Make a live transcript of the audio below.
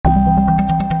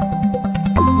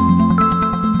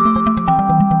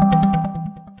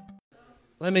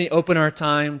Let me open our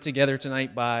time together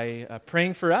tonight by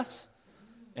praying for us,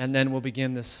 and then we'll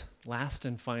begin this last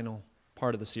and final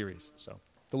part of the series. So,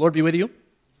 the Lord be with you.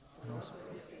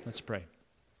 Let's pray.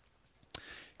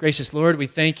 Gracious Lord, we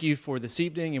thank you for this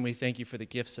evening, and we thank you for the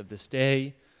gifts of this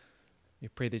day. We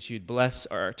pray that you'd bless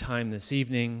our time this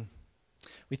evening.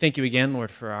 We thank you again,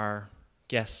 Lord, for our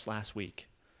guests last week,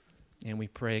 and we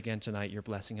pray again tonight your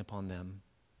blessing upon them.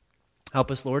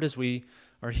 Help us, Lord, as we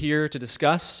are here to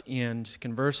discuss and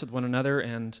converse with one another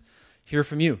and hear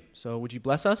from you. So would you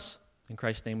bless us? In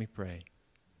Christ's name we pray.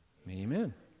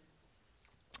 Amen.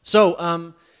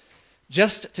 So,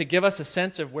 just to give us a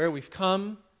sense of where we've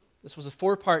come, this was a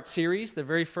 4-part series. The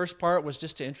very first part was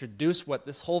just to introduce what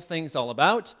this whole thing's all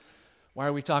about. Why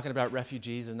are we talking about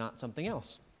refugees and not something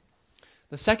else?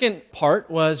 The second part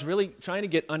was really trying to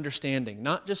get understanding,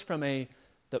 not just from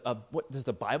what does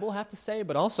the Bible have to say,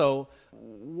 but also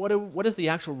what does the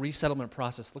actual resettlement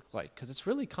process look like? Because it's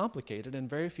really complicated and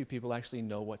very few people actually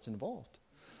know what's involved.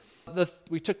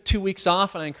 We took 2 weeks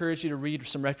off, and I encourage you to read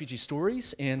some refugee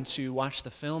stories and to watch the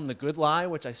film The Good Lie,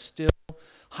 which I still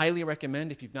highly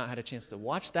recommend if you've not had a chance to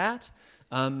watch that.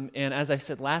 And as I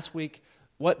said last week,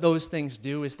 what those things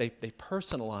do is they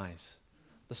personalize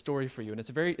the story for you. And it's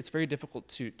very difficult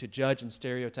to judge and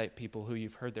stereotype people who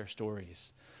you've heard their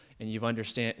stories. And you've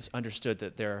understood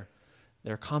that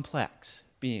they're complex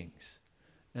beings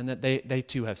and that they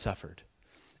too have suffered.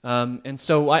 And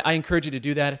so I encourage you to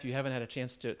do that if you haven't had a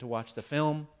chance to watch the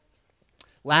film.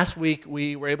 Last week,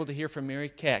 we were able to hear from Mary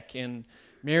Keck. And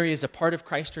Mary is a part of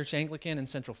Christ Church Anglican in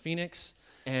Central Phoenix.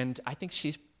 And I think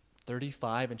she's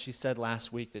 35, and she said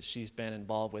last week that she's been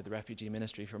involved with the refugee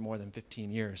ministry for more than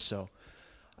 15 years. So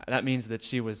that means that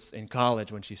she was in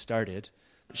college when she started.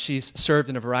 She's served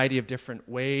in a variety of different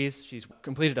ways. She's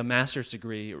completed a master's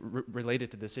degree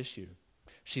related to this issue.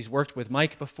 She's worked with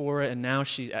Mike before, and now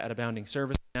she's at Abounding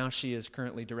Service. Now she is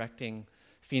currently directing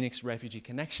Phoenix Refugee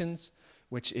Connections,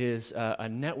 which is a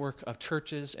network of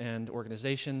churches and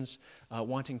organizations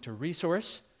wanting to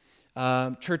resource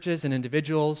churches and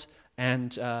individuals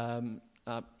and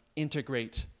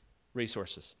integrate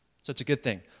resources. So it's a good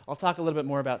thing. I'll talk a little bit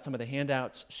more about some of the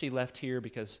handouts she left here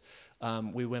because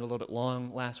we went a little bit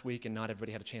long last week and not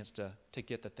everybody had a chance to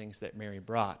get the things that Mary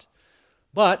brought.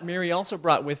 But Mary also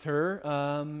brought with her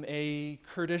a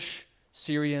Kurdish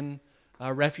Syrian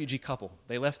refugee couple.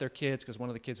 They left their kids because one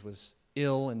of the kids was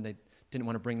ill and they didn't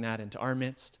want to bring that into our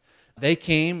midst. They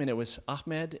came, and it was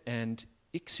Ahmed and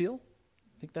Iksil.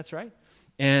 I think that's right.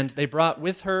 And they brought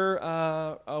with her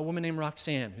a woman named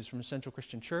Roxanne, who's from Central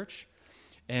Christian Church.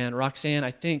 And Roxanne,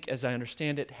 I think, as I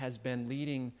understand it, has been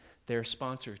leading their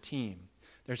sponsor team.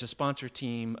 There's a sponsor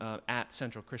team at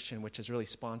Central Christian which has really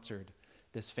sponsored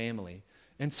this family.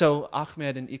 And so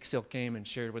Ahmed and Iksil came and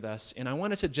shared with us. And I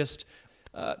wanted to just,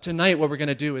 tonight what we're going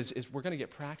to do is we're going to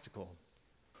get practical.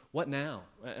 What now?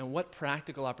 And what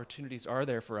practical opportunities are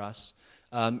there for us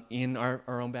in our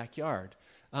own backyard?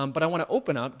 But I want to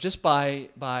open up just by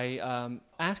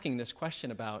asking this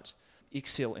question about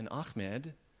Iksil and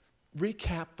Ahmed.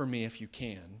 Recap for me, if you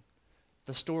can,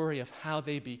 the story of how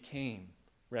they became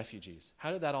refugees.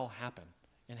 How did that all happen?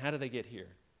 And how did they get here?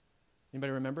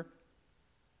 Anybody remember?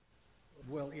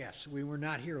 Well, yes, we were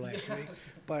not here last week,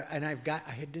 and I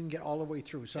didn't get all the way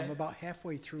through, so I'm about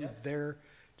halfway through their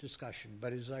discussion.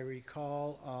 But as I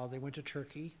recall, they went to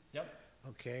Turkey. Yep.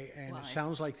 Okay, and Why? It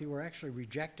sounds like they were actually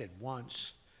rejected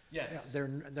once. Yes. Yeah,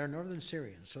 they're northern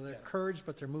Syrians, so they're Kurds,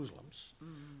 but they're Muslims.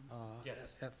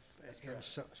 Yes. That's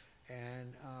correct.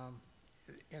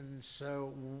 And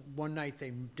so one night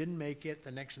they didn't make it.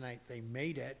 The next night they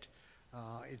made it.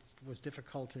 It was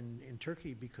difficult in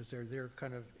Turkey because they're there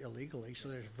kind of illegally, so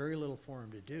there's very little for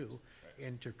them to do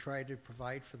and to try to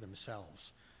provide for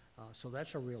themselves. So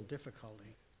that's a real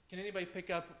difficulty. Can anybody pick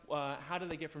up, how did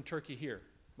they get from Turkey here?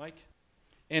 Mike?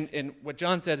 And what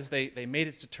John said is they made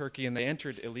it to Turkey and they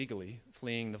entered illegally,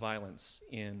 fleeing the violence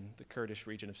in the Kurdish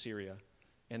region of Syria,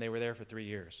 and they were there for 3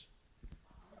 years.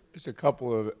 Just a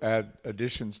couple of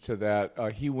additions to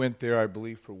that. He went there, I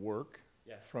believe, for work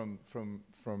from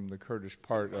the Kurdish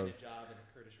part of. A job in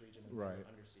the Kurdish region right.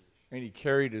 under siege. And he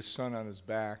carried his son on his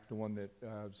back, the one that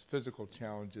has physical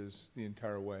challenges the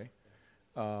entire way.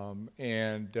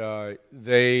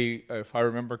 They, if I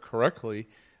remember correctly,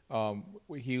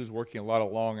 he was working a lot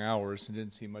of long hours and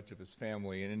didn't see much of his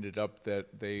family, and ended up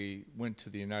that they went to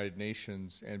the United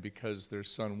Nations, and because their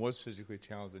son was physically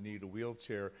challenged and needed a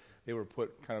wheelchair, they were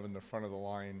put kind of in the front of the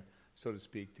line, so to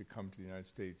speak, to come to the United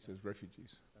States as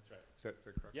refugees. That's right. Is that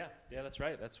correct? Yeah, that's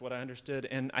right. That's what I understood.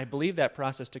 And I believe that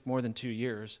process took more than 2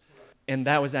 years, and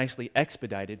that was actually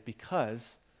expedited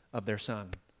because of their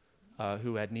son.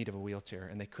 who had need of a wheelchair,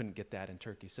 and they couldn't get that in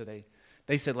Turkey. So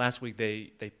they said last week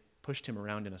they pushed him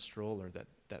around in a stroller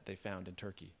that they found in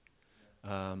Turkey,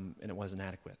 and it wasn't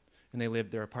adequate. And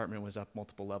their apartment was up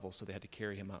multiple levels, so they had to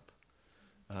carry him up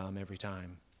every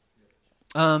time.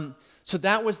 So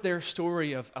that was their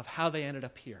story of how they ended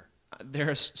up here.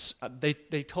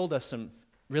 They told us some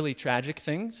really tragic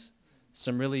things,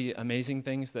 some really amazing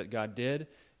things that God did,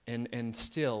 and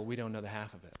still we don't know the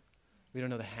half of it. We don't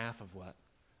know the half of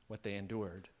what they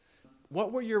endured.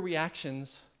 What were your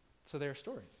reactions to their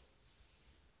story?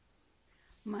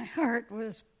 My heart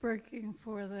was breaking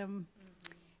for them,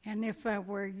 and if I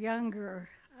were younger,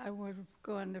 I would have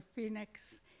gone to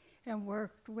Phoenix and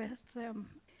worked with them.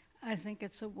 I think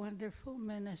it's a wonderful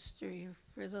ministry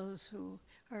for those who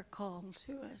are called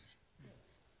to it.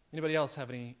 Anybody else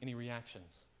have any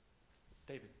reactions?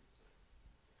 David?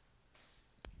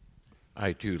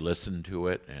 I too listened to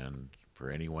it, and for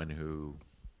anyone who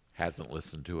hasn't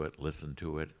listened to it, listen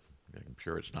to it. I'm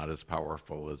sure it's not as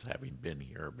powerful as having been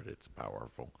here, but it's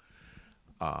powerful.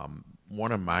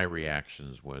 One of my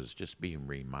reactions was just being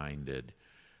reminded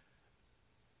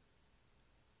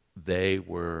they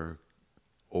were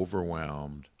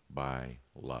overwhelmed by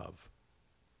love.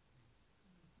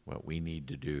 What we need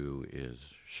to do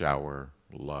is shower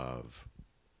love,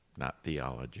 not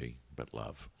theology, but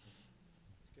love.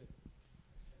 That's good.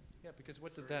 Yeah, because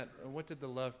what did the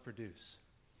love produce?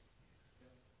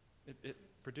 It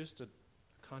produced a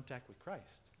contact with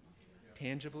Christ,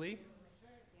 tangibly,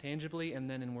 and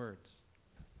then in words.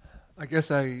 I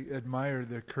guess I admire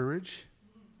their courage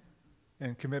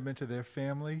and commitment to their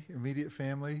family, immediate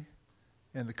family,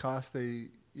 and the cost they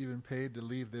even paid to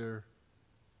leave their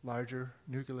larger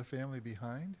nuclear family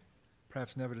behind,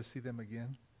 perhaps never to see them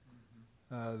again.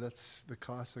 That's the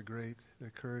costs are great.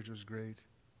 Their courage was great.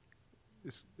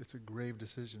 It's a grave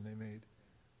decision they made.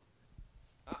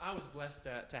 I was blessed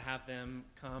to have them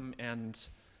come, and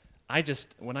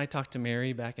when I talked to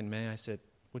Mary back in May, I said,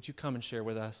 would you come and share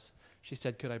with us? She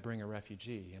said, could I bring a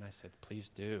refugee? And I said, please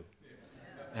do.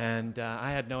 And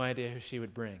I had no idea who she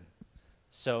would bring.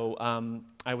 So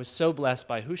I was so blessed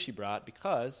by who she brought,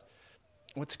 because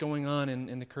what's going on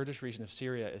in the Kurdish region of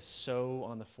Syria is so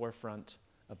on the forefront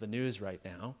of the news right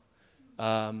now.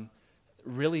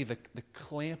 Really, the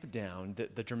clamp down,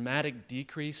 the dramatic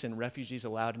decrease in refugees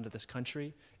allowed into this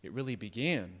country, it really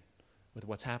began with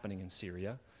what's happening in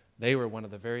Syria. They were one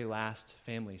of the very last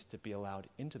families to be allowed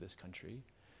into this country,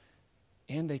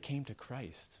 and they came to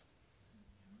Christ.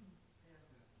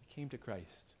 They came to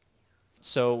Christ.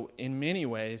 So in many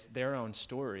ways, their own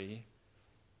story,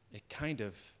 it kind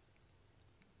of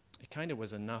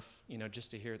was enough,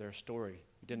 just to hear their story.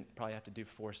 You didn't probably have to do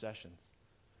 4 sessions.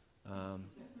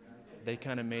 They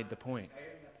kind of made the point.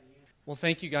 Well,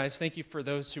 thank you guys. Thank you for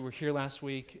those who were here last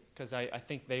week, because I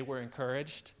think they were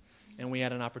encouraged, and we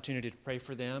had an opportunity to pray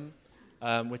for them,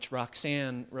 which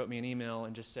Roxanne wrote me an email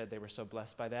and just said they were so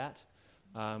blessed by that,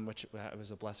 which it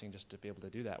was a blessing just to be able to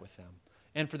do that with them.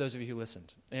 And for those of you who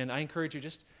listened. And I encourage you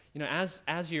just,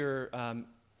 as you're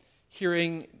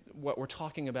hearing what we're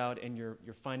talking about and you're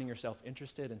finding yourself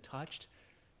interested and touched,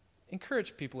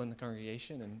 encourage people in the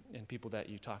congregation and people that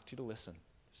you talk to listen.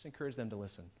 Just encourage them to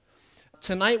listen.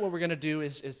 Tonight what we're going to do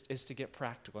is to get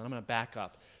practical, and I'm going to back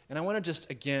up. And I want to just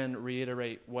again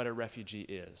reiterate what a refugee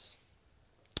is.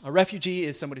 A refugee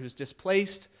is somebody who's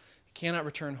displaced, cannot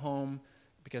return home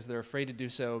because they're afraid to do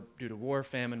so due to war,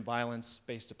 famine, violence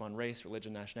based upon race,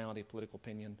 religion, nationality, political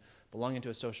opinion, belonging to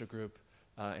a social group,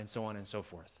 and so on and so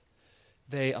forth.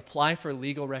 They apply for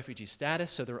legal refugee status,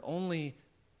 so they're only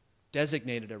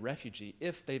designated a refugee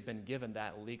if they've been given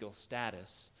that legal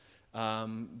status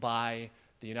by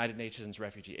the United Nations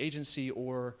Refugee Agency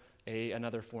or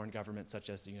another foreign government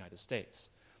such as the United States.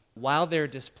 While they're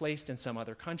displaced in some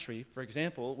other country, for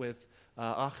example, with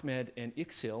Ahmed and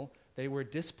Iksil, they were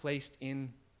displaced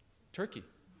in Turkey.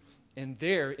 And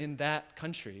there, in that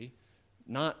country,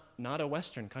 not a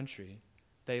Western country,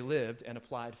 they lived and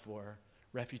applied for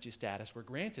refugee status, were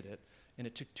granted it, and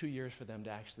it took 2 years for them to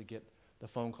actually get the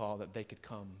phone call that they could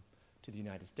come to the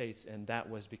United States, and that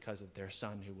was because of their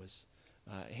son who was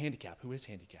handicapped, who is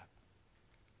handicapped.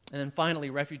 And then finally,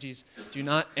 refugees do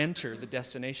not enter the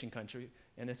destination country,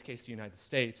 in this case the United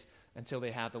States, until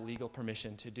they have the legal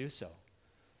permission to do so.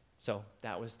 So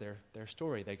that was their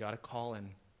story. They got a call and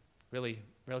really,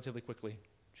 relatively quickly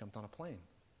jumped on a plane.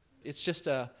 It's just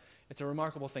it's a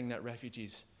remarkable thing that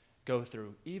refugees go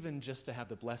through, even just to have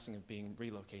the blessing of being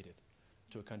relocated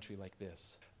to a country like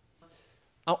this.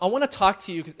 I want to talk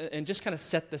to you and just kind of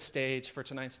set the stage for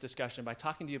tonight's discussion by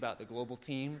talking to you about the global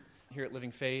team here at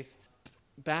Living Faith.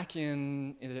 Back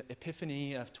in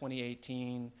Epiphany of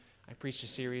 2018, I preached a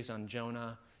series on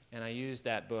Jonah, and I used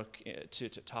that book to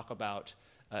talk about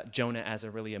Jonah as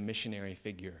a missionary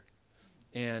figure.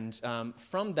 And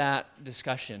from that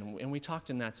discussion, and we talked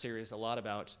in that series a lot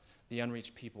about the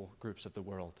unreached people groups of the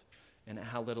world and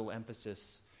how little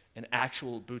emphasis and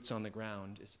actual boots on the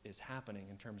ground is happening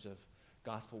in terms of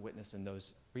gospel witness in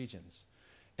those regions.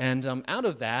 And out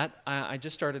of that, I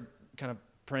just started kind of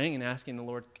praying and asking the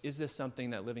Lord, is this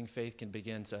something that Living Faith can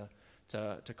begin to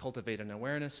cultivate an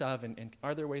awareness of, and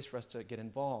are there ways for us to get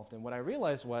involved? And what I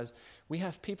realized was we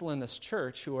have people in this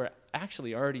church who are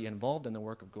actually already involved in the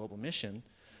work of global mission.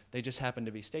 They just happen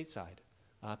to be stateside.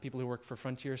 People who work for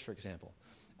Frontiers, for example.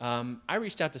 I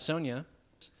reached out to Sonia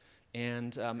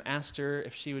and asked her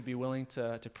if she would be willing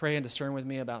to pray and discern with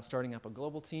me about starting up a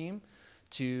global team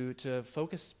to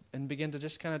focus and begin to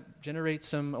just kind of generate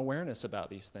some awareness about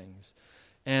these things.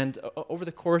 And over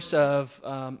the course of,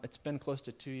 it's been close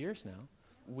to 2 years now,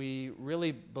 we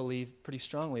really believe pretty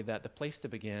strongly that the place to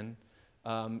begin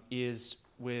is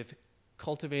with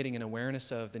cultivating an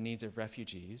awareness of the needs of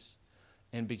refugees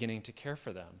and beginning to care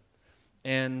for them.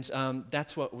 And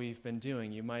that's what we've been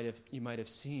doing. You might have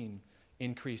seen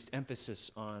increased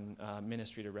emphasis on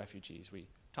ministry to refugees. We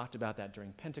talked about that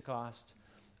during Pentecost,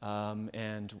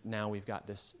 and now we've got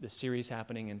this series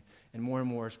happening, and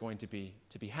more is going to be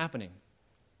happening.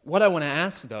 What I want to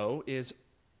ask, though, is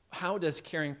how does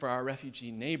caring for our refugee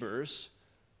neighbors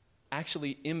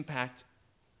actually impact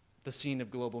the scene of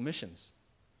global missions?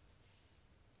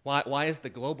 Why is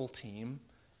the global team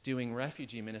doing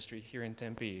refugee ministry here in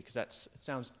Tempe? Because it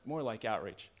sounds more like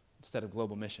outreach instead of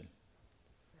global mission.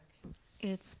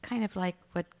 It's kind of like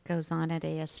what goes on at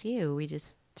ASU. We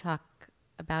just talk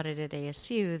about it at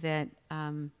ASU that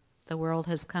the world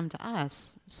has come to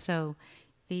us. So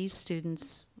these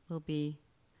students will be,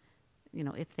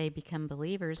 if they become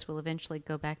believers, will eventually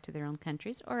go back to their own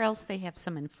countries, or else they have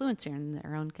some influence here in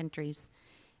their own countries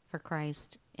for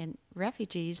Christ. And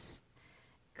refugees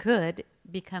could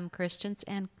become Christians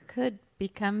and could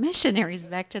become missionaries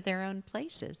back to their own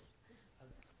places.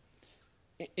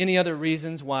 Any other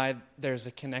reasons why there's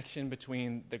a connection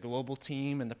between the global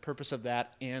team and the purpose of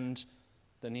that and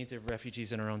the needs of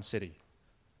refugees in our own city?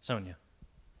 Sonia.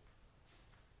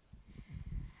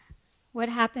 What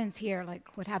happens here,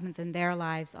 like what happens in their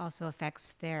lives, also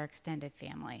affects their extended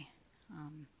family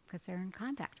because they're in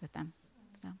contact with them,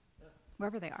 so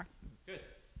wherever they are.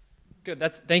 Good.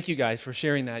 Thank you guys for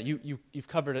sharing that. You've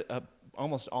covered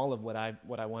almost all of what I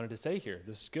wanted to say here.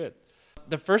 This is good.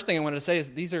 The first thing I wanted to say is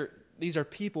these are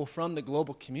people from the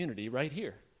global community right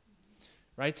here,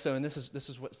 right? So, and this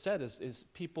is what's said is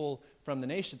people from the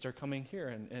nations are coming here,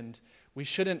 and we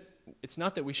shouldn't. It's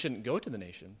not that we shouldn't go to the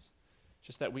nations,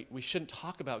 just that we shouldn't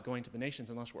talk about going to the nations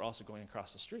unless we're also going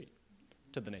across the street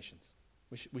to the nations.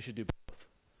 We should do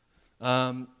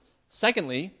both.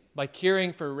 Secondly, by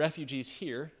caring for refugees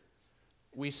here,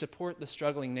 we support the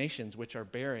struggling nations which are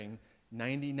bearing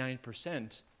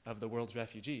 99% of the world's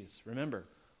refugees. Remember,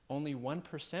 only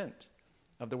 1%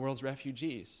 of the world's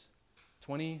refugees,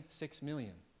 26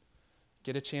 million,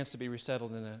 get a chance to be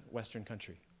resettled in a Western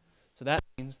country. So that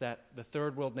means that the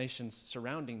third world nations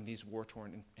surrounding these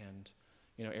war-torn and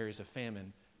areas of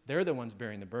famine, they're the ones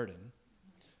bearing the burden.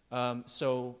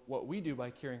 So what we do by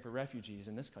caring for refugees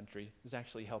in this country is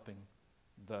actually helping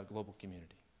the global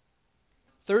community.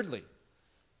 Thirdly,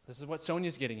 this is what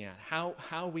Sonia's getting at.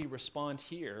 How we respond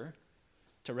here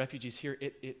to refugees here,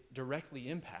 it directly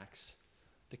impacts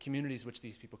the communities which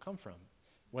these people come from,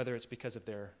 whether it's because of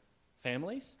their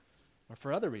families or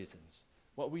for other reasons.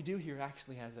 What we do here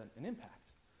actually has an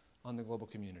impact on the global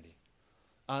community.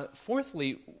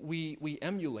 Fourthly, we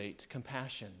emulate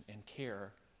compassion and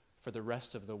care for the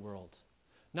rest of the world.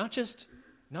 Not just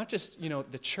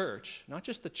the church, not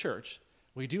just the church.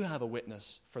 We do have a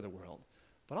witness for the world,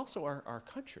 but also our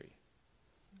country.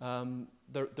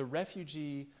 The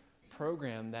refugee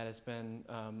program that has been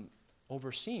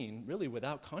overseen, really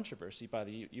without controversy by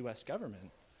the U.S.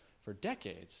 government for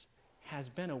decades, has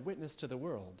been a witness to the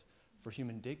world for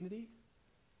human dignity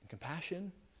and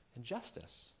compassion and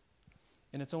justice.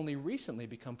 And it's only recently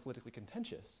become politically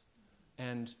contentious,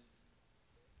 and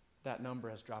that number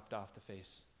has dropped off the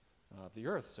face of the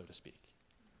earth, so to speak.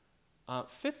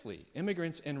 Fifthly,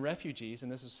 immigrants and refugees, and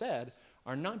this is said,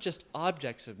 are not just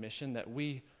objects of mission that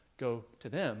we go to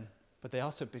them, but they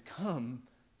also become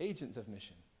agents of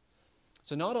mission.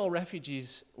 So not all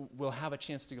refugees will have a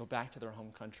chance to go back to their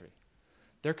home country.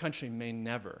 Their country may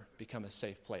never become a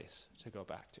safe place to go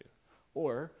back to.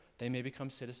 Or they may become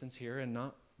citizens here and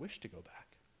not wish to go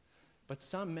back. But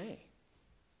some may.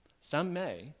 Some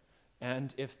may,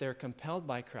 and if they're compelled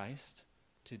by Christ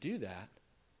to do that,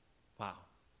 wow,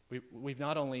 We've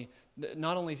not only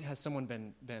has someone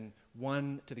been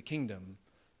won to the kingdom,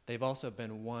 they've also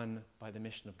been won by the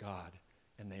mission of God,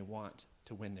 and they want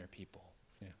to win their people.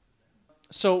 Yeah.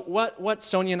 So what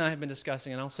Sonia and I have been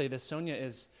discussing, and I'll say this, Sonia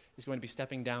is going to be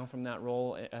stepping down from that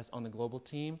role as on the global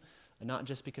team, not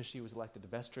just because she was elected to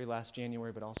vestry last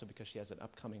January, but also because she has an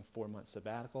upcoming 4-month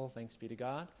sabbatical, thanks be to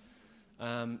God.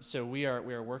 So we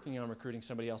are working on recruiting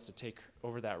somebody else to take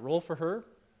over that role for her.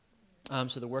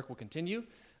 So the work will continue.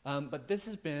 But this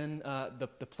has been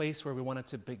the place where we wanted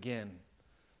to begin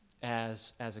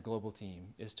as a global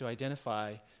team, is to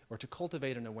identify or to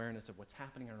cultivate an awareness of what's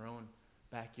happening in our own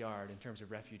backyard in terms of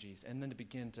refugees, and then to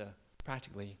begin to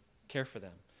practically care for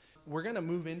them. We're going to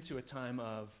move into a time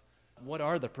of what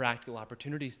are the practical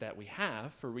opportunities that we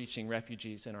have for reaching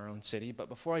refugees in our own city. But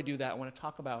before I do that, I want to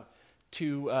talk about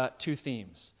two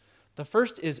themes. The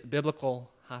first is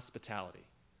biblical hospitality.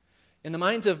 In the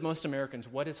minds of most Americans,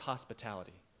 what is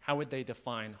hospitality? How would they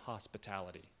define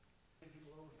hospitality? Inviting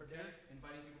people over for dinner.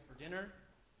 Inviting people for dinner.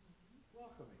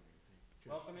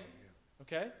 Welcoming.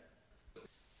 Okay.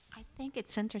 I think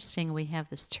it's interesting we have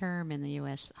this term in the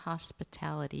U.S.,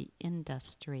 hospitality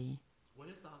industry. What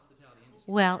is the hospitality industry?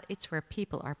 Well, it's where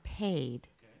people are paid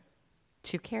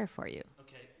to care for you.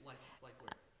 Okay, like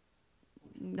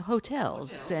where?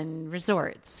 Hotels and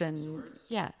resorts and,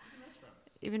 yeah,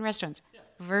 even restaurants. Yeah.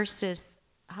 Versus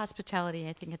hospitality,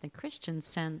 I think in the Christian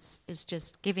sense, is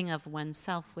just giving of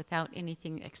oneself without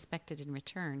anything expected in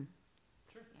return.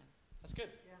 Sure. Yeah. That's good.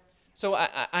 Yeah. So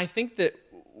I think that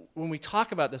when we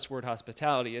talk about this word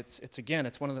hospitality,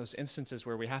 it's one of those instances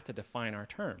where we have to define our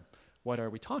term. What are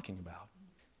we talking about?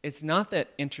 It's not that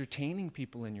entertaining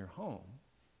people in your home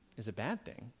is a bad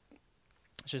thing.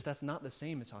 It's just that's not the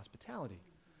same as hospitality.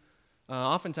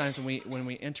 Oftentimes when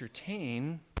we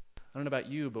entertain, I don't know about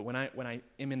you, but when I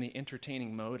am in the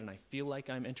entertaining mode and I feel like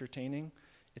I'm entertaining,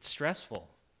 it's stressful.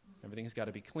 Everything's got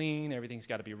to be clean, everything's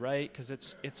got to be right, because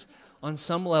it's on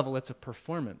some level it's a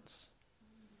performance.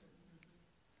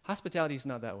 Hospitality is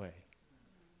not that way.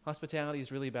 Hospitality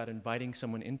is really about inviting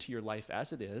someone into your life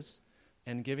as it is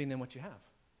and giving them what you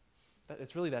have.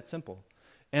 It's really that simple.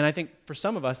 And I think for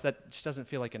some of us that just doesn't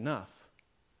feel like enough.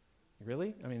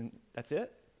 Really? I mean, that's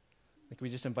it? Like we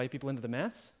just invite people into the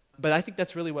mess? But I think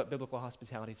that's really what biblical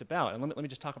hospitality is about. And let me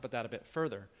just talk about that a bit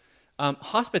further.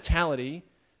 Hospitality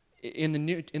in the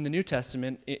New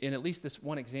Testament, in at least this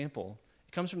one example,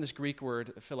 it comes from this Greek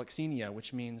word philoxenia,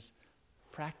 which means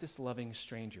practice loving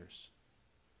strangers.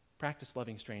 Practice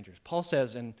loving strangers. Paul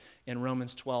says in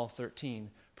Romans 12:13,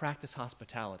 practice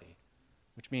hospitality,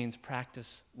 which means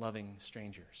practice loving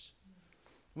strangers.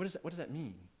 What does that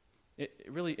mean?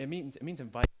 It means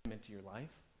inviting them into your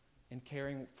life and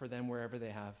caring for them wherever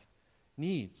they have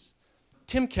needs.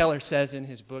 Tim Keller says in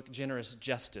his book, Generous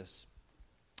Justice,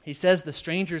 he says the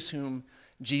strangers whom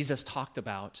Jesus talked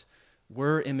about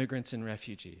were immigrants and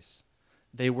refugees.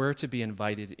 They were to be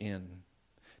invited in.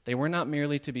 They were not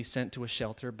merely to be sent to a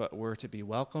shelter, but were to be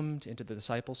welcomed into the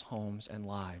disciples' homes and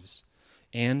lives.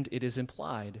 And it is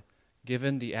implied,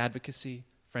 given the advocacy,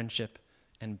 friendship,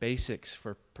 and basics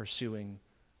for pursuing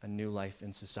a new life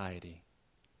in society.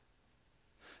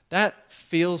 That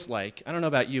feels like, I don't know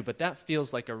about you, but that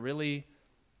feels like a really,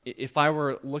 if I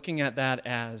were looking at that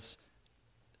as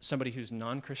somebody who's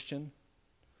non-Christian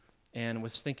and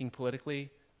was thinking politically,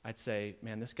 I'd say,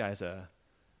 man, this guy's a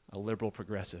liberal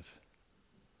progressive.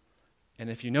 And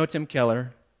if you know Tim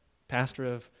Keller, pastor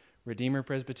of Redeemer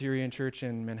Presbyterian Church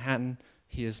in Manhattan,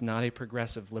 he is not a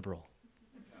progressive liberal.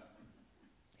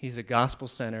 He's a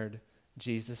gospel-centered,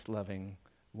 Jesus-loving,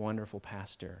 wonderful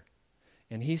pastor.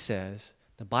 And he says,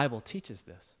 the Bible teaches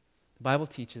this. The Bible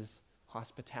teaches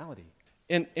hospitality.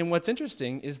 And what's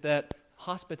interesting is that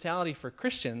hospitality for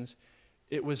Christians,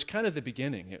 it was kind of the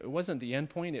beginning. It wasn't the end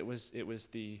point, it was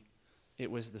the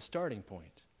starting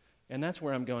point. And that's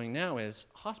where I'm going now, is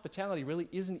hospitality really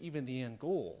isn't even the end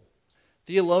goal.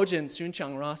 Theologian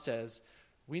Soon-Chang Ra says,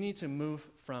 we need to move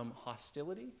from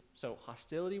hostility, so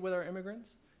hostility with our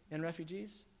immigrants and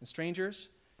refugees and strangers,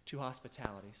 to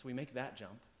hospitality. So we make that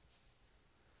jump.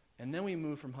 And then we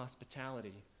move from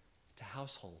hospitality to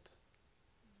household.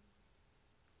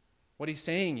 What he's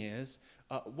saying is,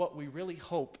 what we really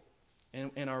hope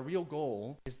and our real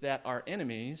goal is that our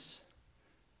enemies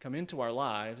come into our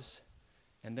lives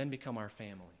and then become our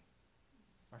family.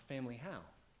 Our family how?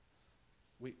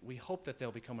 We hope that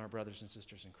they'll become our brothers and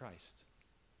sisters in Christ.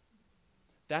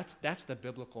 That's the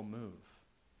biblical move.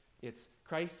 It's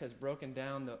Christ has broken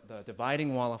down the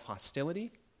dividing wall of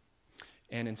hostility,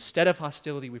 and instead of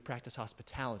hostility, we practice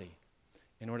hospitality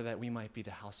in order that we might be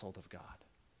the household of God.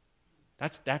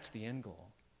 That's the end goal.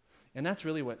 And that's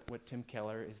really what Tim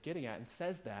Keller is getting at and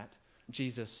says that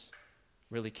Jesus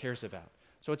really cares about.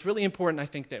 So it's really important, I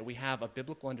think, that we have a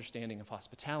biblical understanding of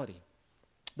hospitality.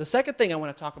 The second thing I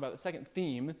want to talk about, the second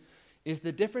theme, is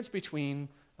the difference between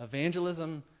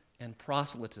evangelism and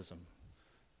proselytism.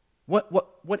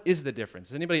 What is the difference?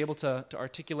 Is anybody able to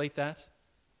articulate that?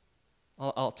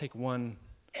 I'll take one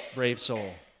brave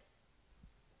soul.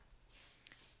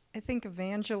 I think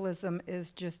evangelism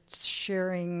is just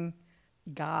sharing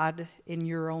God in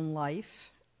your own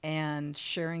life and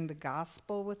sharing the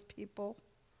gospel with people.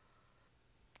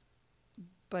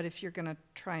 But if you're going to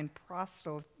try and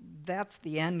proselytize, that's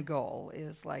the end goal,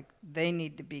 is like they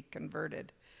need to be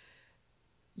converted.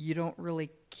 You don't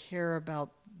really care about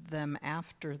them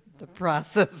after the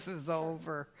process is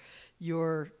over.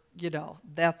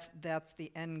 That's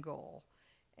the end goal.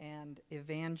 And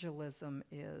evangelism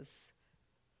is,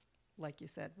 like you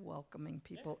said, welcoming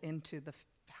people into the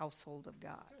household of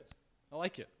God. I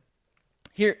like it.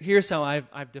 Here's how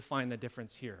I've defined the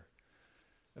difference here.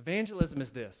 Evangelism is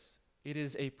this. It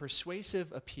is a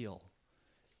persuasive appeal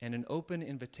and an open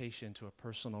invitation to a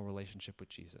personal relationship with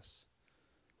Jesus.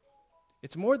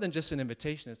 It's more than just an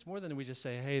invitation. It's more than we just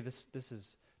say, hey, this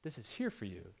is here for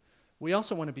you. We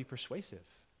also want to be persuasive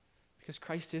because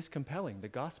Christ is compelling. The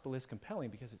gospel is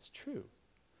compelling because it's true.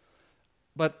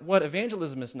 But what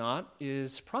evangelism is not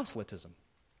is proselytism.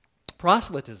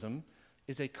 Proselytism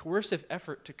is a coercive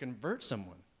effort to convert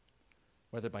someone,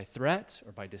 whether by threat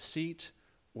or by deceit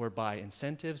or by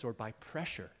incentives or by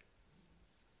pressure.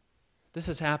 This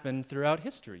has happened throughout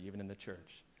history, even in the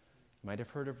church. You might have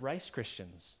heard of rice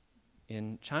Christians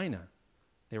in China.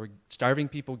 They were starving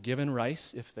people given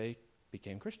rice if they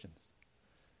became Christians.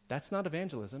 That's not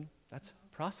evangelism, that's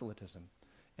proselytism.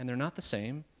 And they're not the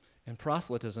same, and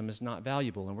proselytism is not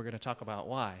valuable, and we're going to talk about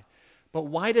why. But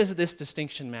why does this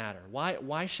distinction matter?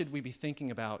 Why should we be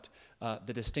thinking about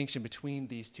the distinction between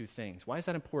these two things? Why is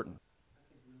that important?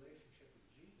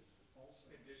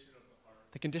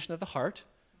 The condition of the heart.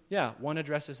 Yeah, one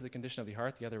addresses the condition of the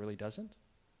heart, the other really doesn't.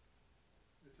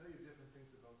 They tell you different things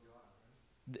about God,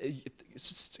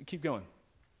 right? Keep going.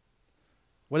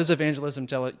 What does evangelism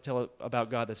tell about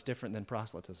God that's different than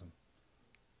proselytism?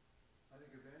 I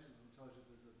think evangelism tells you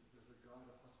there's a God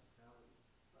of hospitality.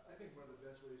 I think one of the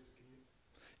best ways to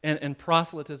communicate. And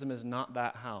proselytism is not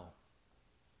that how?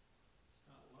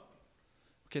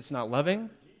 Okay, it's not loving.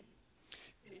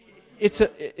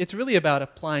 It's really about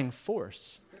applying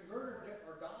force.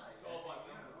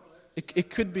 It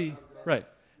could be, right.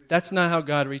 That's not how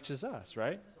God reaches us,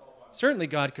 right? Certainly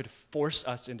God could force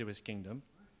us into his kingdom.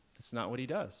 That's not what he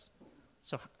does.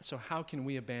 So how can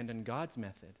we abandon God's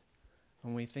method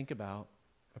when we think about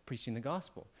preaching the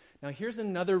gospel? Now here's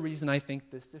another reason I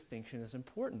think this distinction is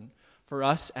important for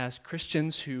us as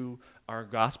Christians who are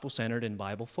gospel-centered and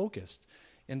Bible-focused.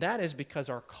 And that is because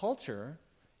our culture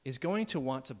is going to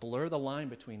want to blur the line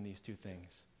between these two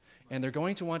things. And they're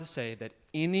going to want to say that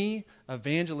any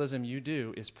evangelism you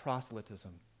do is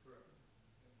proselytism.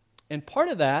 And part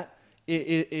of that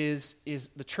is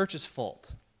the church's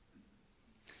fault.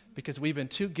 Because we've been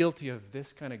too guilty of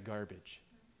this kind of garbage.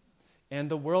 And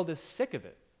the world is sick of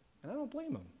it. And I don't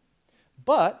blame them.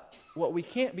 But what we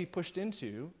can't be pushed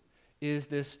into is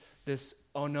this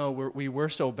oh no, we were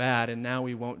so bad and now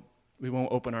we won't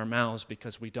open our mouths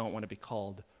because we don't want to be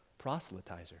called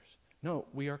proselytizers. No,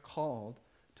 we are called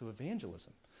to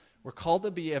evangelism. We're called to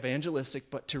be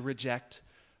evangelistic, but to reject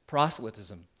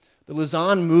proselytism. The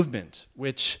Lausanne movement,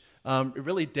 which it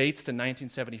really dates to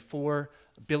 1974.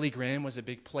 Billy Graham was a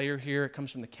big player here. It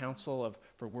comes from the Council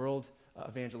for World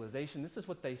Evangelization. This is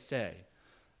what they say.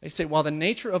 They say, while the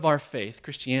nature of our faith,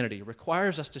 Christianity,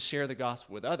 requires us to share the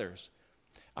gospel with others,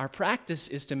 our practice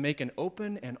is to make an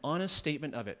open and honest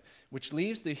statement of it, which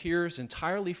leaves the hearers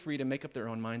entirely free to make up their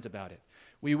own minds about it.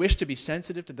 We wish to be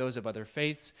sensitive to those of other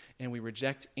faiths, and we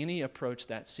reject any approach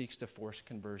that seeks to force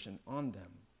conversion on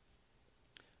them.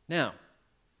 Now,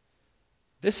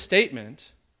 this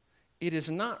statement, it is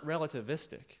not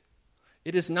relativistic.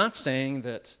 It is not saying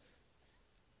that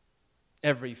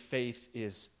every faith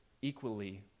is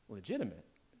equally legitimate.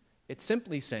 It's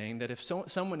simply saying that if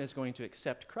someone is going to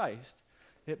accept Christ,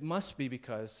 it must be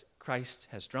because Christ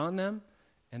has drawn them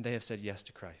and they have said yes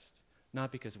to Christ,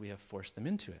 not because we have forced them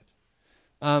into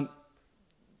it.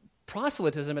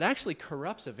 Proselytism, it actually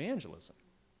corrupts evangelism.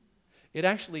 It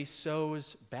actually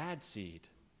sows bad seed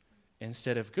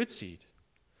instead of good seed.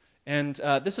 And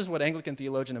this is what Anglican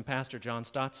theologian and pastor John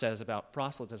Stott says about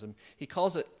proselytism. He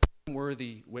calls it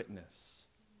unworthy witness.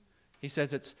 He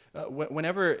says it's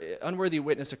whenever unworthy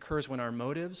witness occurs when our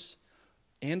motives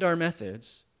and our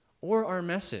methods or our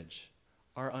message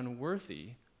are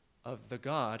unworthy of the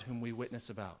God whom we witness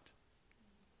about.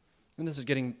 And this is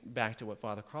getting back to what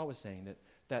Father Carl was saying,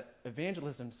 that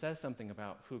evangelism says something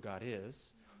about who God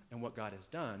is and what God has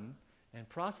done, and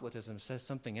proselytism says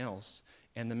something else,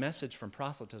 and the message from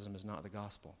proselytism is not the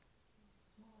gospel.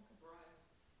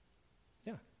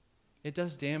 Yeah. It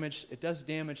does damage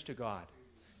to God,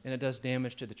 and it does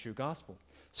damage to the true gospel.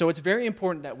 So it's very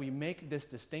important that we make this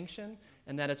distinction,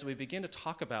 and that as we begin to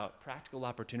talk about practical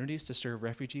opportunities to serve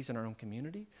refugees in our own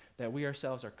community, that we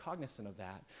ourselves are cognizant of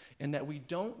that, and that we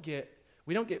don't get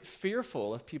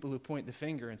fearful of people who point the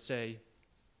finger and say,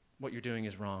 what you're doing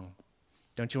is wrong.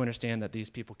 Don't you understand that these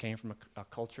people came from a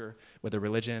culture with a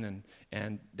religion,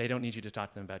 and they don't need you to talk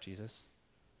to them about Jesus?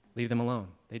 Leave them alone.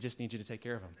 They just need you to take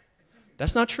care of them.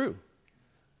 That's not true.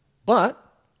 But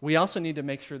we also need to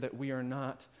make sure that we are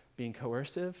not being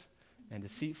coercive and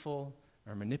deceitful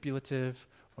or manipulative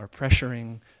or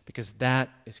pressuring, because that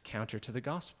is counter to the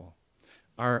gospel.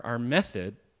 Our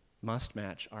method must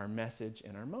match our message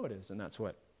and our motives, and that's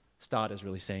what Stott is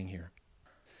really saying here.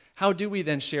 How do we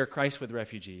then share Christ with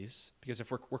refugees? Because if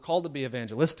we're called to be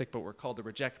evangelistic, but we're called to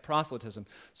reject proselytism,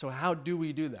 so how do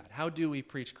we do that? How do we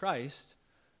preach Christ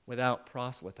without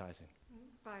proselytizing?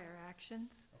 By our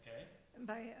actions. Okay.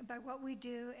 By what we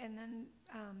do, and then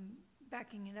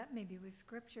backing it up maybe with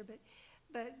scripture,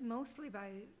 but mostly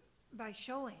by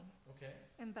showing. Okay.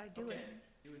 And by doing. Okay.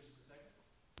 You in just a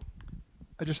second.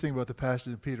 I just think about the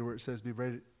passage in Peter where it says, be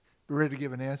ready to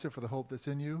give an answer for the hope that's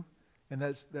in you. And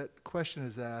that question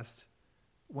is asked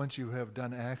once you have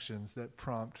done actions that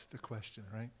prompt the question,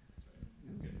 right?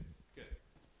 Good.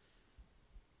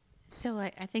 So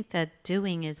I think that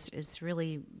doing is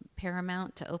really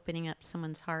paramount to opening up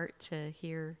someone's heart to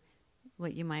hear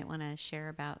what you might want to share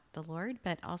about the Lord.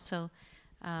 But also,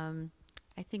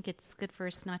 I think it's good for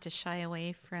us not to shy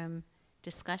away from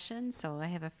discussion. So I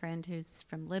have a friend who's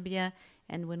from Libya,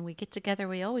 and when we get together,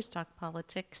 we always talk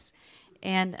politics.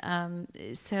 And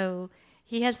so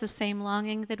he has the same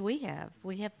longing that we have.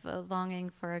 We have a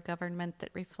longing for a government that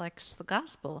reflects the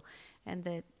gospel and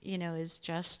that, is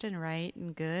just and right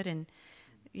and good. And,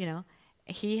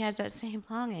 he has that same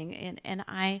longing. And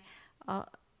I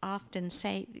often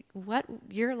say what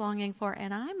you're longing for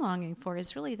and I'm longing for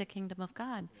is really the kingdom of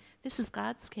God. This is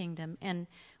God's kingdom. And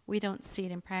we don't see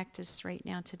it in practice right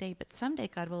now today, but someday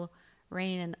God will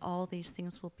reign and all these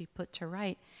things will be put to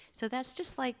right. So that's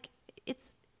just like,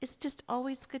 it's just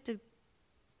always good to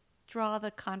draw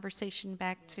the conversation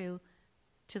back to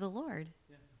the Lord.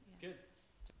 Yeah. Good.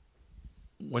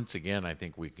 Once again, I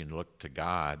think we can look to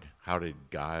God. How did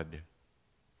God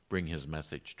bring his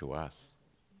message to us?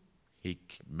 He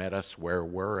met us where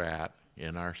we're at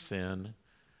in our sin,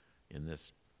 in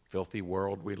this filthy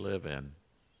world we live in,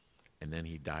 and then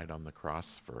he died on the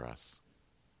cross for us.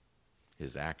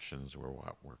 His actions were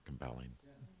what were compelling.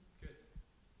 Yeah. Good.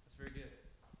 That's very good.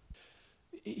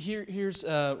 Here's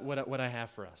what I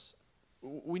have for us.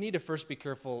 We need to first be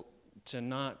careful to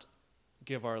not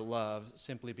give our love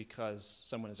simply because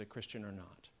someone is a Christian or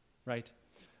not, right?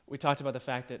 We talked about the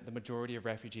fact that the majority of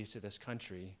refugees to this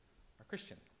country are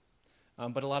Christian,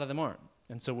 but a lot of them aren't.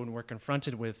 And so when we're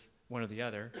confronted with one or the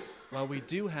other, while we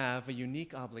do have a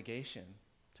unique obligation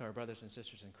to our brothers and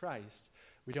sisters in Christ,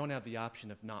 we don't have the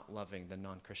option of not loving the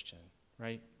non-Christian,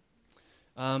 right?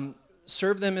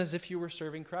 Serve them as if you were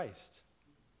serving Christ.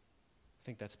 I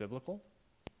think that's biblical.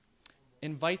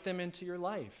 Invite them into your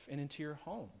life and into your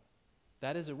home.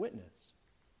 That is a witness.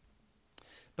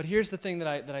 But here's the thing that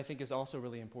I think is also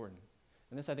really important,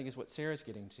 and this I think is what Sarah's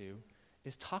getting to,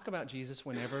 is talk about Jesus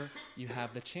whenever you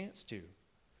have the chance to.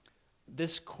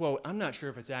 This quote, I'm not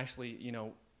sure if it's actually,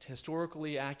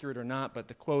 historically accurate or not, but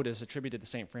the quote is attributed to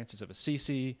St. Francis of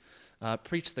Assisi,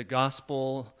 preach the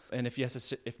gospel, and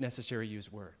if necessary,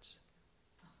 use words.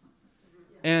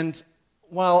 And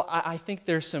while I think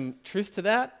there's some truth to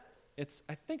that,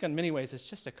 I think in many ways it's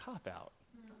just a cop-out.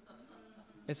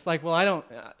 It's like, well,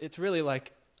 it's really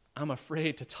like, I'm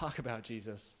afraid to talk about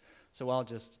Jesus, so I'll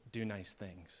just do nice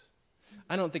things.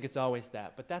 I don't think it's always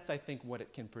that, but that's, I think, what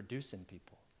it can produce in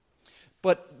people.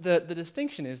 But the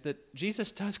distinction is that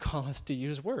Jesus does call us to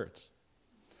use words.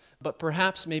 But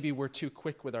perhaps maybe we're too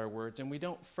quick with our words, and we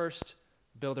don't first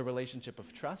build a relationship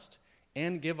of trust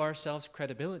and give ourselves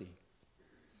credibility.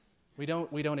 We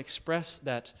don't express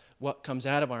that what comes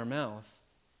out of our mouth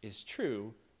is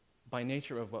true by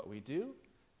nature of what we do,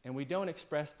 and we don't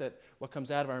express that what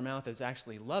comes out of our mouth is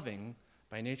actually loving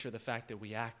by nature of the fact that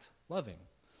we act loving.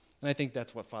 And I think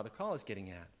that's what Father Carl is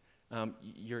getting at.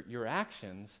 Your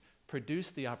actions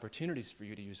produce the opportunities for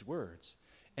you to use words.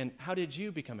 And how did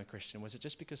you become a Christian? Was it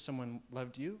just because someone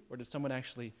loved you, or did someone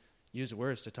actually use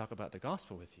words to talk about the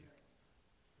gospel with you?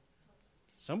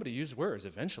 somebody used words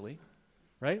eventually,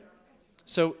 right?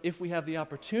 So if we have the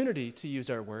opportunity to use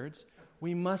our words,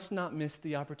 we must not miss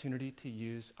the opportunity to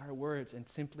use our words and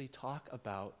simply talk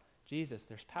about Jesus.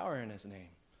 There's power in his name.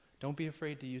 Don't be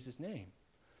afraid to use his name.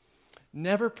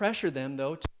 Never pressure them,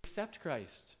 though, to accept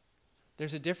Christ.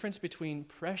 There's a difference between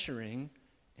pressuring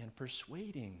and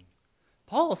persuading.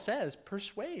 Paul says,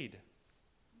 persuade.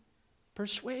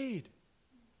 Persuade.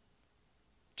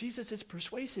 Jesus is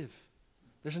persuasive.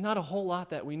 There's not a whole lot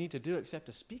that we need to do except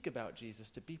to speak about Jesus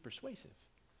to be persuasive.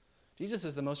 Jesus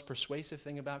is the most persuasive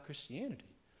thing about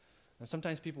Christianity. And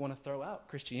sometimes people want to throw out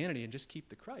Christianity and just keep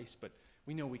the Christ, but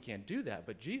we know we can't do that.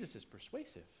 But Jesus is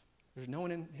persuasive. There's no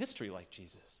one in history like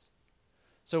Jesus.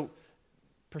 So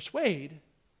persuade,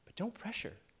 but don't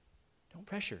pressure. Don't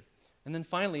pressure. And then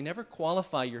finally, never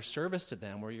qualify your service to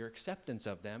them or your acceptance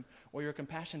of them or your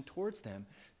compassion towards them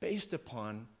based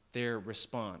upon their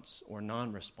response or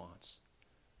non-response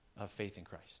of faith in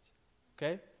Christ.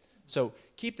 Okay? So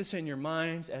keep this in your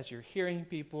minds as you're hearing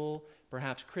people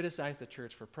perhaps criticize the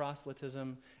church for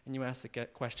proselytism, and you ask the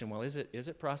question, well, is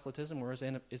it proselytism or is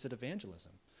it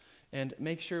evangelism? And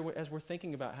make sure, as we're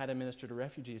thinking about how to minister to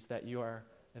refugees, that you are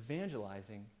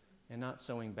evangelizing and not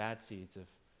sowing bad seeds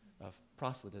of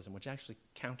proselytism, which actually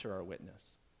counter our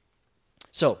witness.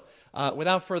 So,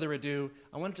 without further ado,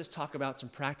 I want to just talk about some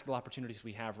practical opportunities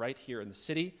we have right here in the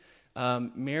city.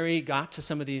 Mary got to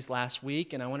some of these last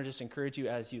week, and I want to just encourage you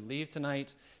as you leave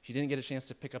tonight, if you didn't get a chance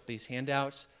to pick up these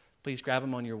handouts, please grab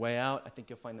them on your way out. I think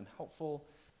you'll find them helpful.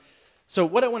 So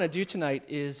what I want to do tonight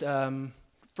is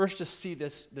first just see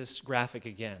this graphic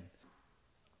again.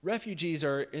 Refugees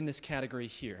are in this category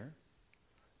here,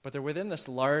 but they're within this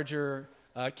larger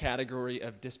category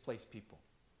of displaced people.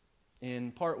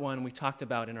 In part one, we talked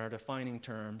about in our defining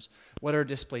terms what are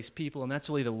displaced people, and that's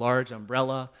really the large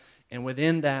umbrella. And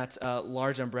within that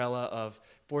large umbrella of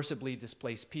forcibly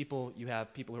displaced people, you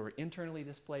have people who are internally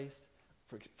displaced.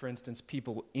 For instance,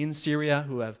 people in Syria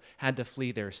who have had to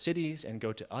flee their cities and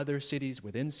go to other cities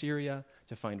within Syria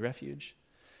to find refuge.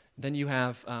 Then you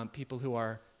have people who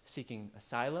are seeking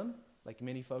asylum, like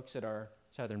many folks at our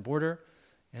southern border.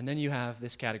 And then you have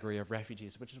this category of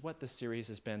refugees, which is what this series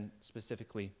has been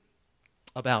specifically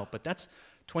about. But that's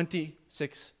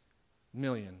 26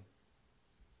 million.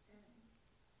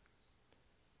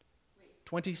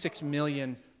 26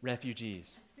 million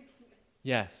refugees.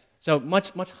 Yes. So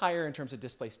much higher in terms of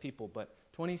displaced people, but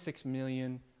 26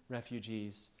 million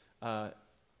refugees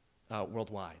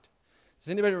worldwide. Does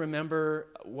anybody remember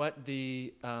what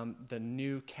the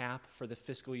new cap for the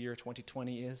fiscal year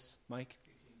 2020 is, Mike?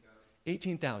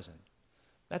 18,000.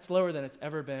 That's lower than it's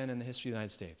ever been in the history of the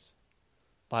United States,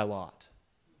 by a lot.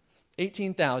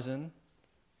 18,000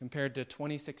 compared to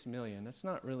 26 million, that's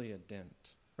not really a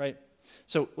dent, right?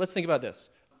 So let's think about this.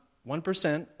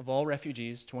 1% of all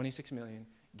refugees, 26 million,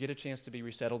 get a chance to be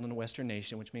resettled in a Western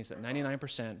nation, which means that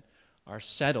 99% are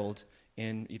settled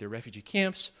in either refugee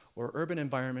camps or urban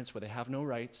environments where they have no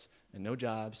rights and no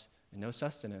jobs and no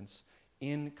sustenance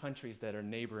in countries that are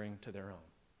neighboring to their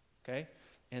own, okay?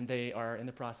 And they are in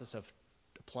the process of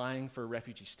applying for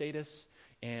refugee status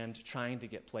and trying to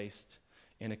get placed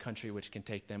in a country which can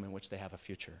take them and which they have a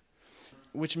future.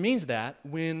 Which means that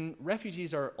when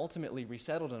refugees are ultimately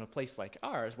resettled in a place like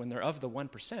ours, when they're of the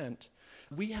 1%,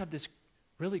 we have this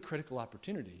really critical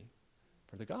opportunity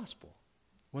for the gospel.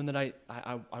 One that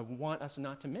I want us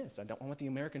not to miss. I want the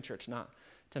American church not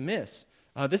to miss.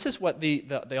 This is what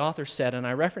the author said, and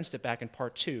I referenced it back in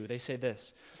part 2. They say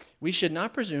this: we should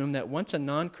not presume that once a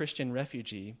non-Christian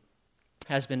refugee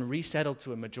has been resettled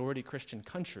to a majority Christian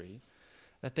country,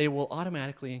 that they will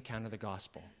automatically encounter the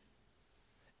gospel.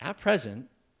 At present,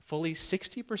 fully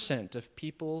 60% of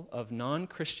people of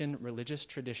non-Christian religious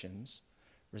traditions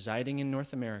residing in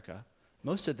North America,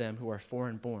 most of them who are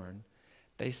foreign-born,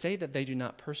 they say that they do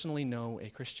not personally know a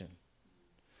Christian.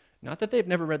 Not that they've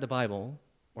never read the Bible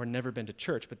or never been to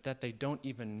church, but that they don't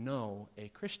even know a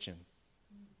Christian.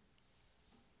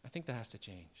 I think that has to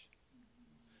change.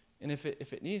 And if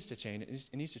it needs to change,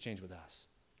 it needs to change with us.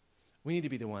 We need to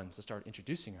be the ones to start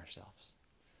introducing ourselves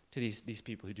to these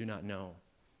people who do not know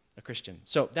a Christian.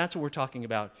 So that's what we're talking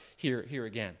about here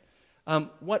again.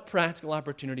 What practical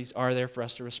opportunities are there for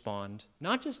us to respond,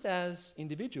 not just as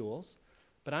individuals,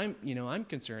 but I'm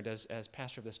concerned as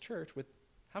pastor of this church with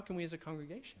how can we as a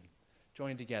congregation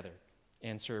join together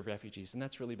and serve refugees? And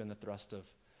that's really been the thrust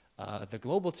of the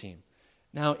global team.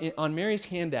 Now, on Mary's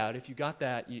handout, if you got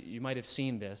that, you might have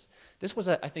seen this. This was,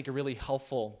 I think, a really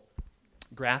helpful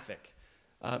graphic.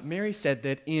 Mary said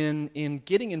that in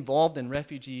getting involved in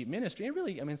refugee ministry, and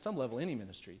really, some level, any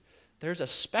ministry, there's a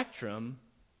spectrum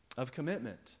of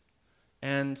commitment.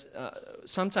 And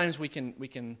sometimes we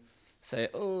can say,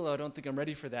 oh, I don't think I'm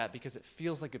ready for that because it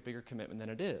feels like a bigger commitment than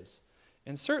it is.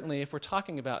 And certainly, if we're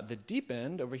talking about the deep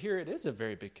end, over here it is a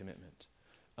very big commitment.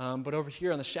 But over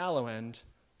here on the shallow end,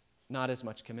 not as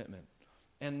much commitment.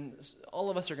 And all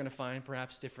of us are going to find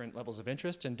perhaps different levels of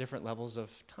interest and different levels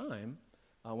of time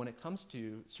when it comes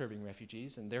to serving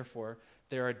refugees, and therefore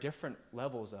there are different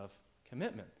levels of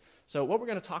commitment. So what we're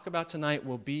going to talk about tonight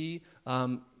will be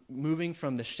moving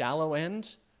from the shallow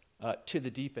end to the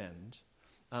deep end.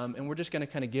 And we're just going to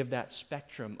kind of give that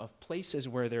spectrum of places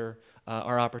where there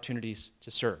are opportunities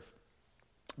to serve.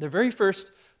 The very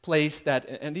first place that,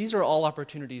 and these are all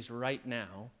opportunities right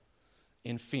now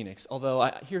in Phoenix, although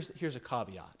here's a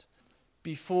caveat.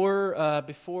 Before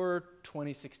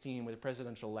 2016, with the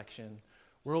presidential election,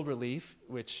 World Relief,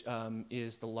 which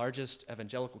is the largest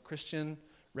evangelical Christian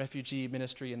refugee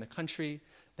ministry in the country,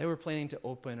 they were planning to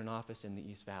open an office in the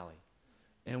East Valley.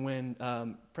 And when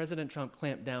President Trump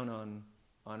clamped down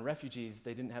on refugees,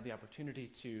 they didn't have the opportunity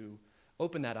to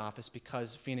open that office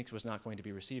because Phoenix was not going to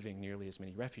be receiving nearly as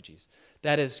many refugees.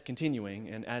 That is continuing,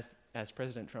 and as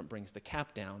President Trump brings the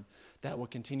cap down, that will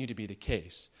continue to be the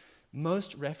case.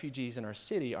 Most refugees in our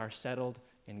city are settled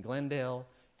in Glendale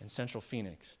and Central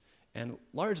Phoenix, and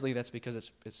largely that's because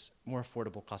it's more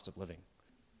affordable cost of living.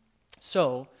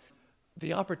 So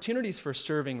the opportunities for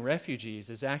serving refugees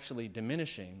is actually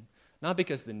diminishing, not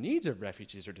because the needs of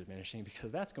refugees are diminishing, because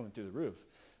that's going through the roof,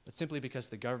 but simply because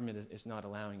the government is not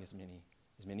allowing as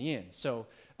many in. So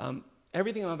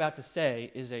everything I'm about to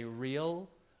say is a real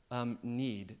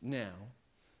need now,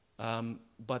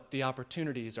 but the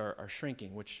opportunities are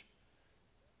shrinking, which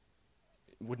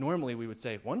normally we would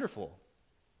say, wonderful,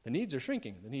 the needs are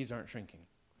shrinking. The needs aren't shrinking.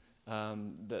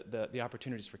 The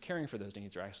opportunities for caring for those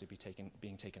needs are actually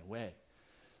being taken away.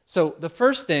 So the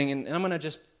first thing, and I'm going to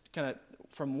just kind of,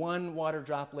 from one water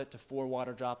droplet to 4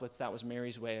 water droplets, that was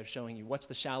Mary's way of showing you what's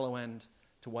the shallow end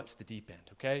to what's the deep end,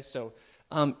 okay? So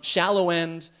shallow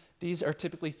end, these are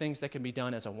typically things that can be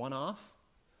done as a one-off.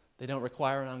 They don't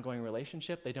require an ongoing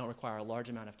relationship. They don't require a large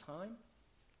amount of time.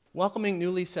 Welcoming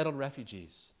newly settled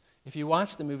refugees. If you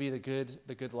watch the movie The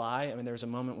Good Lie, I mean, there was a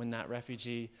moment when that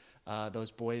refugee,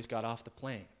 those boys got off the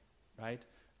plane, right?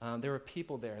 There were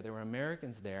people there. There were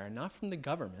Americans there, not from the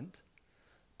government,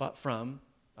 but from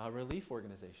relief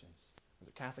organizations,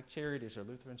 the Catholic Charities or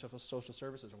Lutheran Social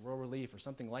Services or World Relief or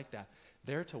something like that,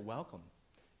 there to welcome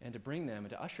and to bring them and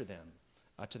to usher them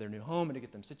to their new home and to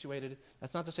get them situated.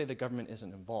 That's not to say the government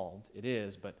isn't involved. It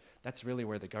is, but that's really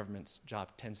where the government's job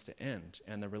tends to end,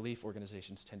 and the relief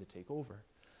organizations tend to take over.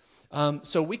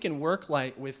 So we can work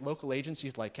with local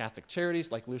agencies like Catholic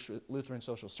Charities, like Lutheran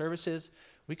Social Services.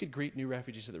 We could greet new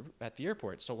refugees at the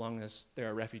airport, so long as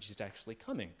there are refugees actually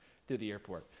coming through the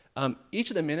airport. Each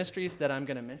of the ministries that I'm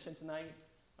going to mention tonight,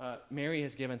 Mary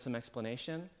has given some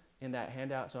explanation in that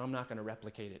handout, so I'm not going to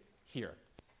replicate it here.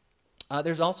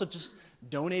 There's also just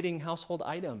donating household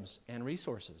items and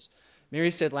resources. Mary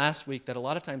said last week that a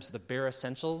lot of times the bare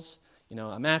essentials,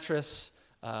 a mattress,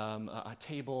 a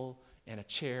table, and a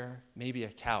chair, maybe a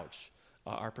couch,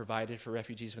 are provided for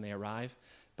refugees when they arrive,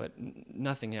 but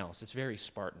nothing else. It's very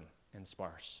Spartan and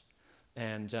sparse.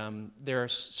 And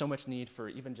there's so much need for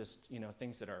even just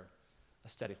things that are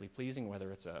aesthetically pleasing,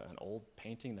 whether it's an old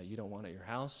painting that you don't want at your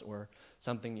house, or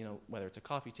something, whether it's a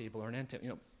coffee table or an end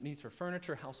table, needs for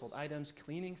furniture, household items,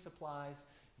 cleaning supplies,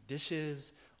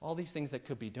 dishes, all these things that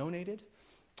could be donated.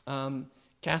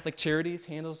 Catholic Charities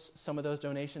handles some of those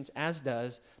donations, as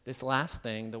does this last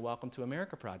thing, the Welcome to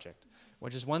America Project,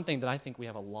 which is one thing that I think we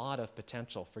have a lot of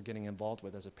potential for getting involved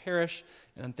with as a parish,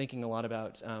 and I'm thinking a lot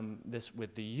about this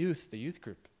with the youth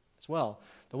group as well.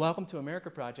 The Welcome to America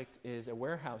Project is a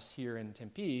warehouse here in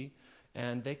Tempe,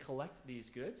 and they collect these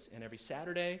goods, and every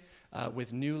Saturday,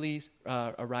 with newly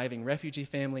arriving refugee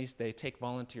families, they take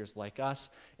volunteers like us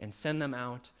and send them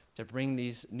out to bring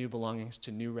these new belongings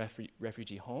to new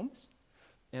refugee homes,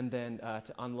 and then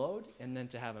to unload, and then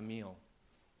to have a meal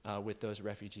with those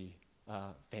refugee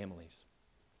families.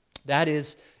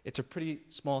 It's a pretty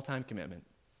small time commitment,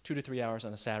 2 to 3 hours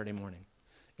on a Saturday morning,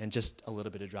 and just a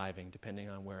little bit of driving, depending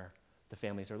on where the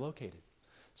families are located.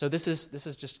 So this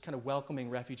is just kind of welcoming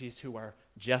refugees who are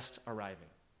just arriving,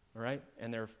 all right?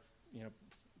 And they're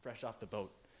fresh off the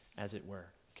boat, as it were,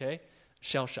 okay?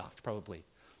 Shell-shocked, probably.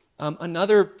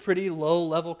 Another pretty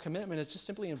low-level commitment is just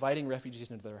simply inviting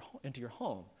refugees into your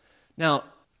home. Now,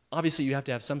 obviously, you have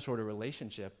to have some sort of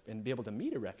relationship and be able to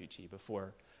meet a refugee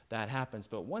before that happens.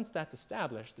 But once that's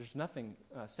established, there's nothing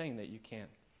saying that you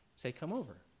can't say, come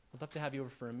over. I'd love to have you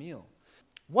over for a meal.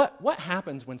 What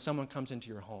happens when someone comes into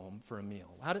your home for a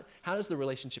meal? How does the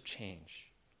relationship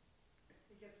change?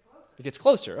 It gets closer. It gets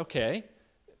closer. Okay.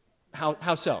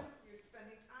 How so? You're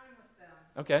spending time with them.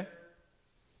 Okay.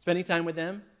 Spending time with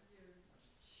them?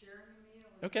 Sharing a meal.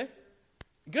 Okay.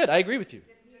 Good. I agree with you. It's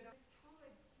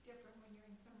totally different when you're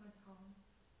in someone's home,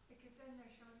 because then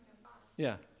they're showing their body.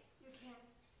 Yeah. You can't,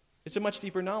 It's a much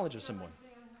deeper knowledge of feel someone. like they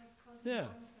have nice clothes Yeah. and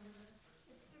going somewhere.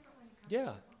 It's different when you come Yeah.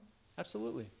 to home,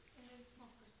 Absolutely. and it's more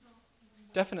personal.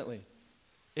 And Definitely.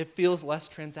 It feels less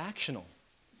transactional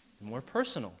and more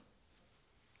personal.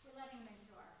 We're letting them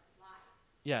into our lives.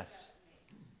 Yes.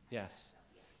 Yes.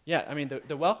 Yeah, I mean,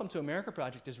 the Welcome to America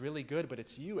project is really good, but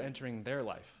it's you entering their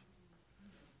life.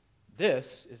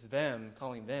 This is them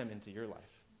calling them into your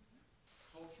life.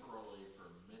 Culturally,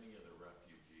 for many of the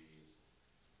refugees,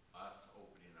 us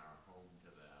opening our home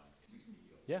to them is the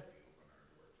deal. Yeah. We open our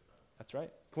door to them. That's right.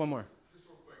 One more. Just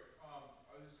real quick, I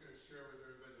was just going to share with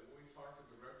everybody that when we talk to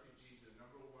the refugees, the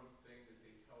number one thing that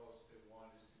they tell us they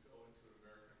want is to go into an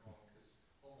American home because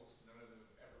almost none of them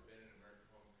have ever been in an American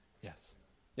home. Yes.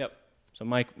 Yep. So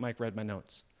Mike read my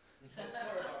notes.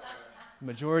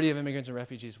 Majority of immigrants and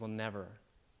refugees will never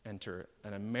enter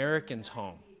an American's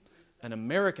home,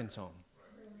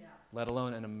 let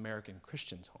alone an American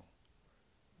Christian's home.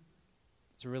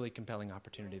 It's a really compelling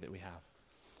opportunity that we have.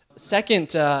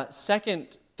 Third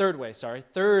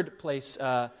place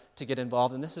to get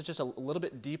involved, and this is just a little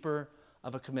bit deeper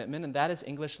of a commitment, and that is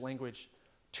English language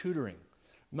tutoring.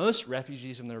 Most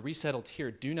refugees, when they're resettled here,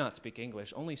 do not speak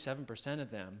English. Only 7% of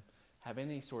them have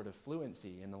any sort of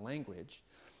fluency in the language.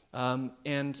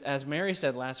 And as Mary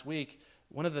said last week,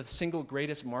 one of the single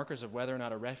greatest markers of whether or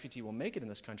not a refugee will make it in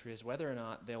this country is whether or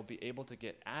not they'll be able to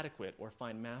get adequate or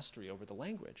find mastery over the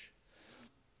language.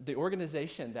 The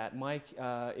organization that Mike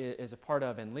is a part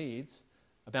of and leads,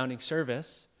 Abounding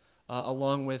Service,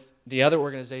 along with the other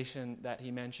organization that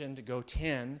he mentioned, Go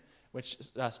 10, which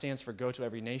stands for Go to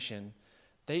Every Nation,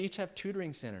 they each have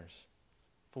tutoring centers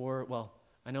for, well,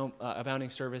 I know Abounding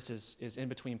Service is in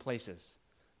between places,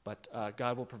 but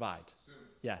God will provide. Soon.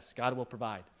 Yes, God will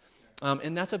provide.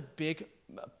 And that's a big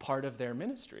part of their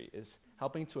ministry, is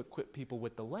helping to equip people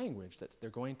with the language that they're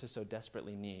going to so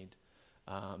desperately need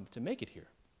to make it here.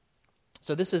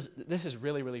 So this is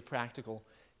really, really practical,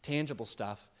 tangible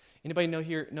stuff. Anybody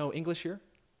know English here?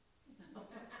 I'm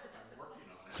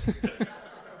working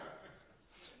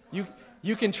on it.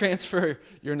 You can transfer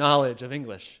your knowledge of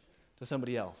English to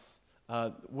somebody else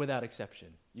without exception.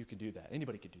 You can do that.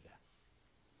 Anybody could do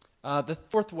that. The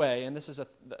fourth way, and this is a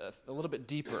little bit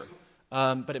deeper,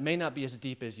 but it may not be as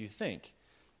deep as you think.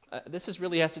 This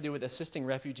really has to do with assisting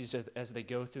refugees as they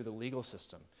go through the legal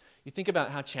system. You think about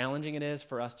how challenging it is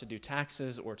for us to do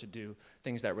taxes or to do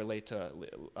things that relate to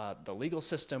the legal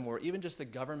system or even just the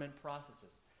government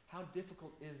processes. How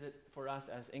difficult is it for us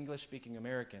as English-speaking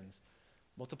Americans?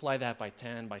 Multiply that by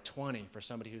 10, by 20 for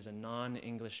somebody who's a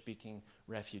non-English-speaking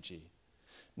refugee.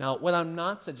 Now, what I'm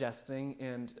not suggesting,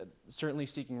 and certainly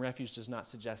Seeking Refuge does not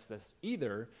suggest this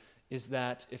either, is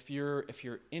that if you're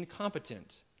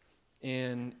incompetent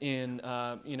in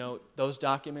those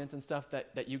documents and stuff,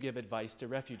 that you give advice to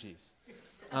refugees.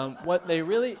 What they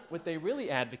really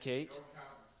advocate,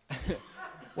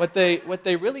 what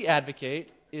they really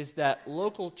advocate is that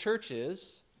local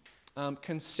churches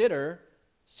consider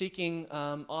seeking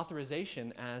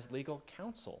authorization as legal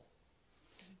counsel.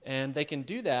 And they can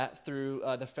do that through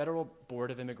the Federal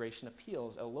Board of Immigration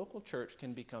Appeals. A local church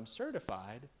can become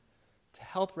certified to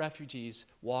help refugees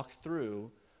walk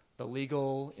through the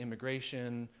legal,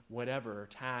 immigration, whatever,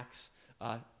 tax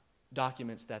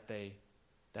documents that they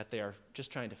are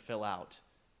just trying to fill out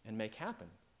and make happen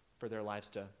for their lives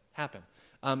to happen.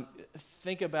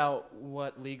 Think about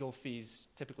what legal fees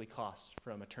typically cost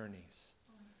from attorneys.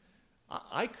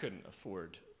 I couldn't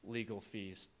afford legal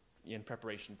fees in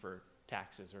preparation for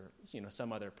taxes or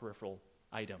some other peripheral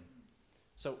item.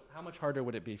 So how much harder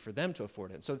would it be for them to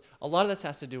afford it? So a lot of this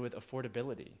has to do with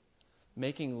affordability,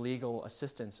 making legal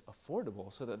assistance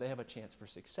affordable so that they have a chance for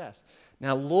success.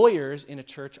 Now, lawyers in a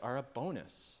church are a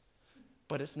bonus,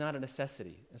 but it's not a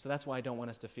necessity. And so that's why I don't want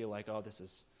us to feel like, oh, this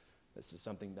is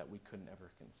something that we couldn't ever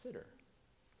consider.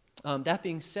 That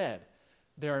being said,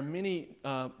 there are many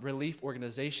relief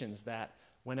organizations that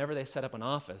whenever they set up an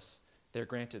office, they're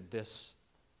granted this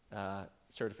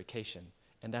certification.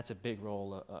 And that's a big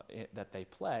role that they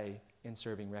play in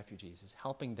serving refugees, is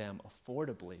helping them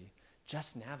affordably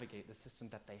just navigate the system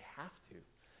that they have to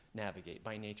navigate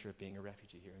by nature of being a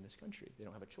refugee here in this country. They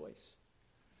don't have a choice.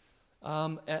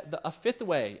 A fifth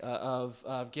way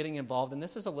of getting involved, and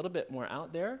this is a little bit more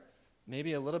out there,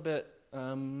 maybe a little bit, I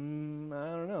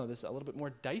don't know, this is a little bit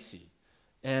more dicey.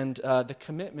 And the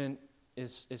commitment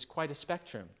is quite a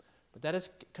spectrum, but that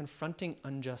is confronting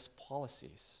unjust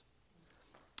policies.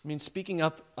 I mean, speaking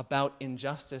up about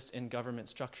injustice in government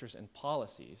structures and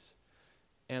policies.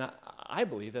 And I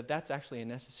believe that that's actually a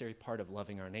necessary part of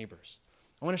loving our neighbors.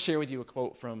 I want to share with you a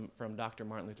quote from Dr.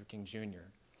 Martin Luther King Jr.,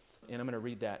 and I'm going to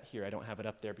read that here. I don't have it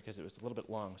up there because it was a little bit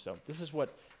long. So this is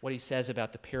what he says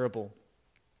about the parable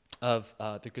of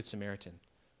the Good Samaritan.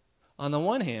 On the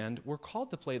one hand, we're called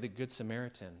to play the Good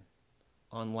Samaritan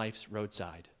on life's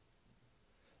roadside.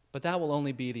 But that will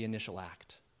only be the initial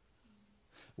act.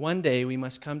 One day we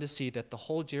must come to see that the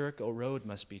whole Jericho road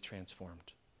must be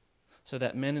transformed, so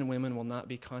that men and women will not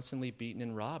be constantly beaten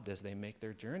and robbed as they make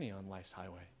their journey on life's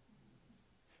highway.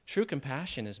 True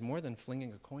compassion is more than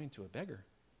flinging a coin to a beggar.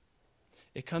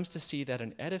 It comes to see that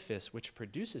an edifice which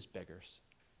produces beggars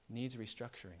needs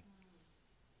restructuring.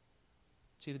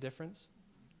 See the difference?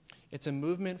 It's a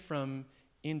movement from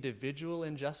individual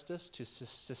injustice to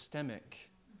systemic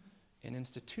and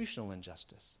institutional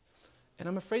injustice. And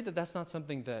I'm afraid that that's not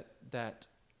something that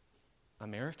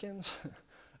Americans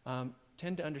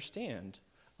tend to understand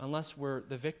unless we're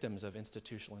the victims of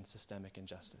institutional and systemic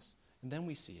injustice. And then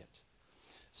we see it.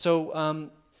 So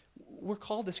we're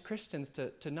called as Christians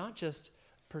to not just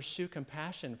pursue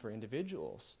compassion for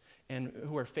individuals and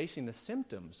who are facing the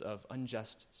symptoms of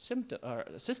unjust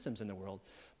systems in the world,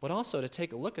 but also to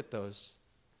take a look at those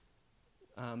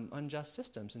unjust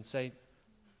systems and say,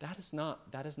 that is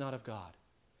not of God.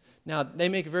 Now, they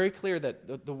make very clear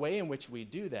that the way in which we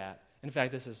do that, in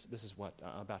fact, this is what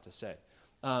I'm about to say.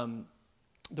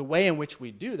 The way in which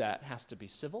we do that has to be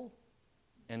civil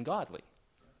and godly.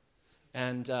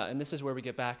 And this is where we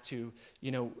get back to,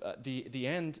 the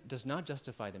end does not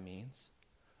justify the means.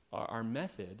 Our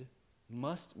method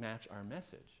must match our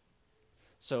message.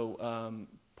 So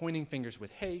pointing fingers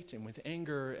with hate and with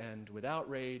anger and with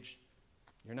outrage,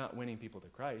 you're not winning people to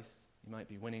Christ. You might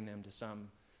be winning them to some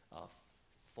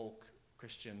folk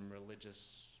Christian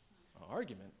religious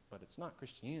argument, but it's not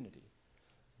Christianity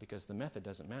because the method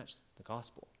doesn't match the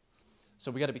gospel.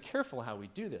 So we got to be careful how we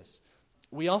do this.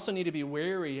 We also need to be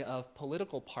wary of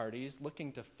political parties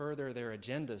looking to further their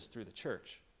agendas through the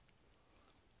church,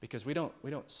 because we don't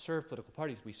serve political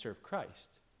parties, we serve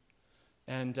Christ.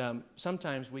 And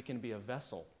sometimes we can be a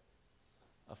vessel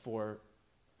for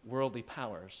worldly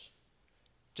powers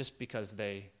just because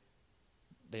they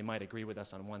might agree with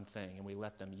us on one thing, and we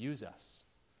let them use us,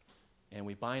 and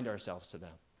we bind ourselves to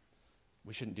them.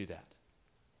 We shouldn't do that.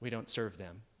 We don't serve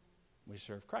them. We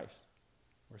serve Christ.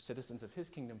 We're citizens of his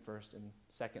kingdom first, and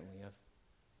secondly, of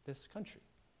this country.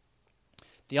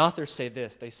 The authors say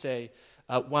this. They say,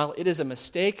 while it is a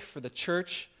mistake for the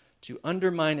church to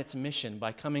undermine its mission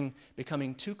by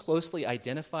becoming too closely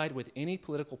identified with any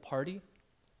political party,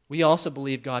 we also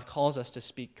believe God calls us to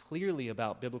speak clearly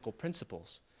about biblical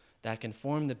principles that can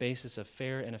form the basis of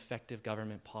fair and effective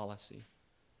government policy.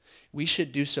 We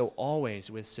should do so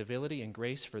always with civility and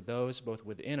grace for those both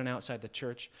within and outside the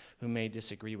church who may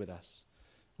disagree with us.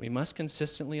 We must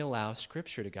consistently allow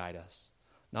Scripture to guide us,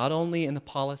 not only in the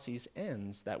policy's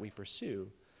ends that we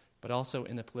pursue, but also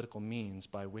in the political means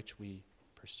by which we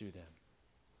pursue them.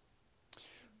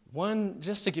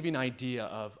 Just to give you an idea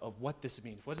of what this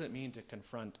means, what does it mean to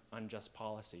confront unjust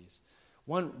policies?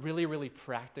 One really, really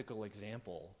practical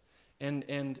example,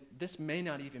 and this may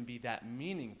not even be that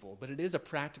meaningful, but it is a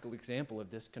practical example of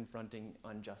this confronting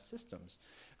unjust systems.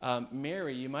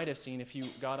 Mary, you might have seen, if you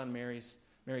got on Mary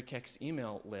Keck's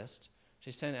email list,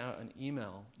 she sent out an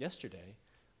email yesterday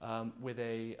with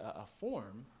a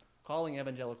form calling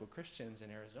evangelical Christians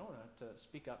in Arizona to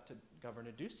speak up to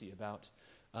Governor Ducey about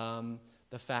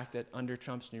the fact that under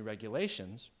Trump's new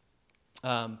regulations,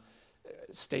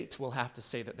 states will have to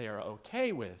say that they are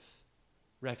okay with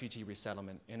refugee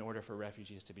resettlement in order for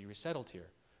refugees to be resettled here.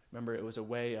 Remember, it was a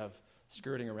way of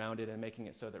skirting around it and making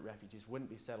it so that refugees wouldn't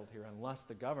be settled here unless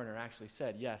the governor actually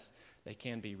said, yes, they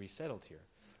can be resettled here.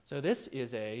 So this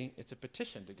is it's a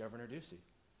petition to Governor Ducey.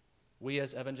 We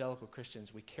as evangelical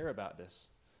Christians, we care about this,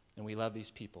 and we love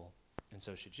these people, and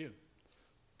so should you.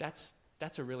 That's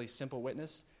a really simple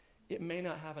witness. It may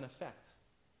not have an effect,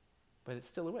 but it's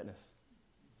still a witness.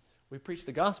 We preach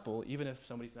the gospel even if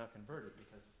somebody's not converted,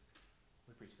 because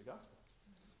we preach the gospel.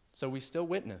 So we still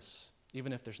witness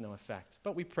even if there's no effect,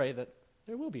 but we pray that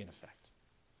there will be an effect.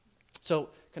 So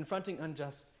confronting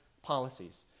unjust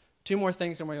policies. Two more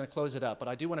things and we're going to close it up, but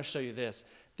I do want to show you this.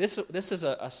 This is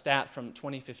a stat from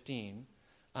 2015,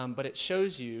 but it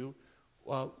shows you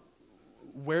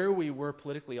where we were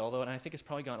politically, and I think it's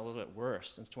probably gotten a little bit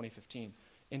worse since 2015,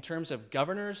 in terms of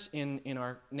governors in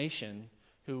our nation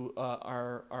who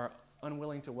are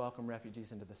unwilling to welcome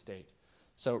refugees into the state.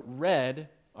 So red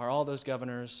are all those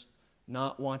governors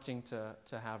not wanting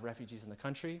to have refugees in the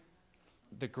country,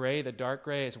 The gray, the dark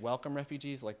gray, is welcome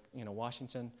refugees, like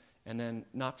Washington, and then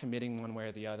not committing one way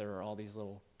or the other are all these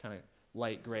little kind of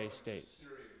light gray states.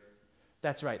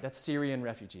 That's right. That's Syrian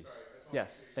refugees.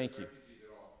 Yes, thank you.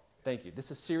 Thank you. This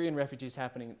is Syrian refugees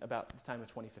happening about the time of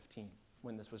 2015,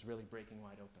 when this was really breaking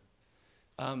wide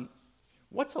open.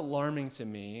 What's alarming to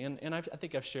me, and I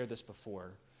think I've shared this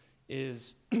before,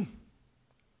 is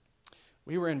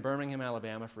we were in Birmingham,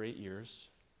 Alabama for 8 years,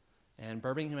 and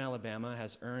Birmingham, Alabama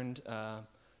has earned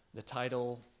the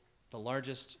title, the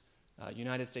largest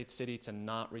United States city to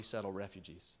not resettle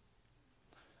refugees.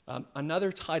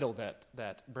 Another title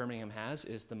that Birmingham has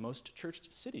is the most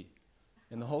churched city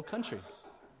in the whole country.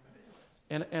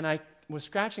 And I was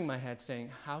scratching my head saying,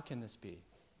 how can this be?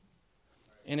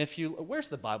 And where's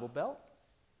the Bible Belt?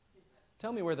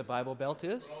 Tell me where the Bible Belt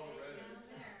is.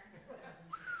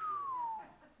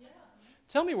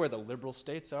 Tell me where the liberal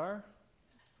states are.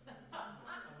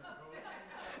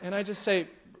 And I just say,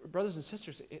 brothers and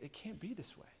sisters, it can't be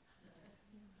this way.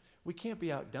 We can't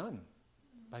be outdone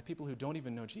by people who don't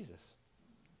even know Jesus.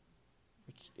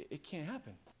 It can't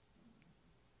happen.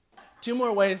 2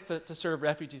 more ways to serve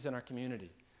refugees in our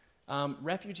community.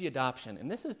 Refugee adoption,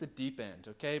 and this is the deep end,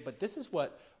 okay? But this is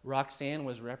what Roxanne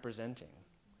was representing.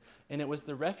 And it was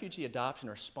the refugee adoption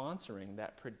or sponsoring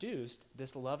that produced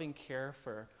this loving care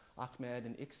for Ahmed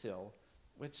and Iksil,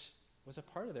 which was a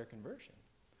part of their conversion.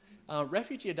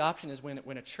 Refugee adoption is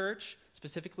when a church,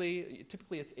 typically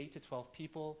it's 8 to 12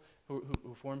 people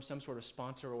who form some sort of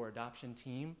sponsor or adoption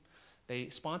team. They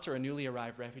sponsor a newly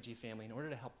arrived refugee family in order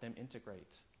to help them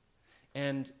integrate.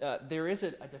 And there is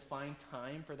a defined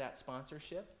time for that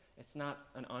sponsorship. It's not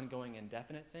an ongoing,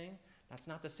 indefinite thing. That's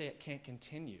not to say it can't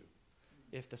continue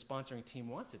if the sponsoring team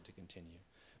wants it to continue.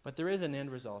 But there is an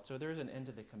end result, so there is an end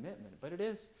to the commitment. But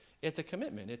it's a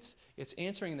commitment. It's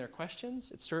answering their questions.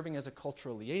 It's serving as a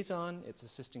cultural liaison. It's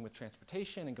assisting with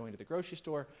transportation and going to the grocery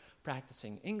store,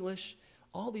 practicing English,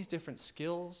 all these different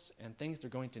skills and things they're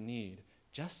going to need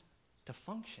just to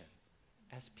function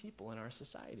as people in our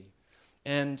society.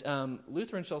 And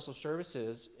Lutheran Social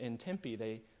Services in Tempe,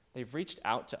 they've reached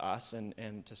out to us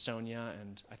and to Sonia,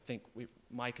 and I think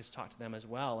Mike has talked to them as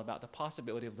well about the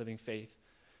possibility of Living Faith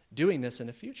doing this in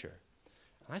the future.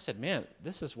 And I said, man,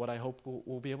 this is what I hope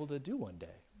we'll be able to do one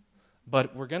day.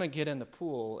 But we're going to get in the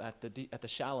pool at the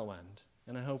shallow end,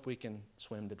 and I hope we can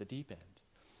swim to the deep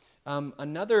end.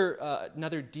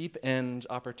 Another deep end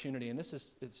opportunity, and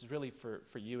it's really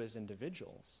for you as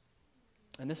individuals,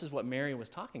 and this is what Mary was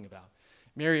talking about.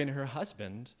 Mary and her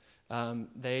husband,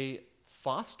 they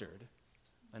fostered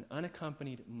an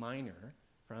unaccompanied minor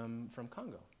from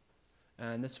Congo.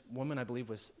 And this woman, I believe,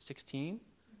 was 16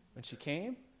 when she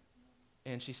came,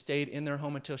 and she stayed in their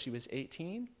home until she was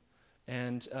 18.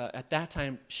 And at that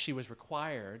time, she was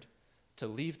required to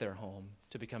leave their home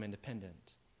to become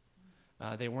independent.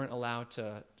 They weren't allowed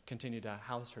to continue to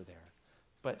house her there.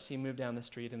 But she moved down the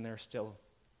street, and they're still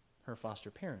her foster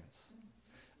parents.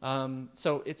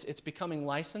 So it's becoming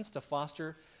licensed to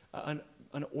foster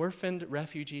an orphaned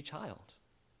refugee child.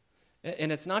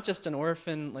 And it's not just an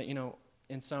orphan,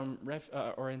 in some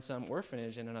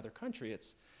orphanage in another country.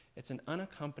 It's an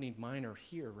unaccompanied minor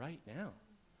here right now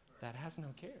that has no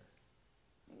care.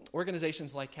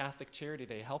 Organizations like Catholic Charity,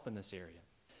 they help in this area.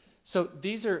 So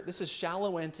this is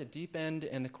shallow end to deep end,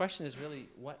 and the question is really,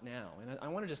 what now? And I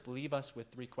want to just leave us with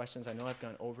 3 questions. I know I've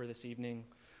gone over this evening.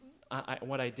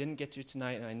 What I didn't get to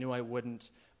tonight, and I knew I wouldn't,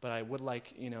 but I would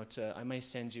like, I may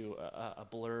send you a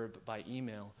blurb by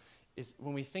email, is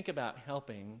when we think about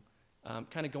helping,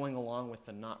 kind of going along with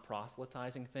the not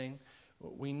proselytizing thing,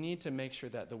 we need to make sure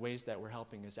that the ways that we're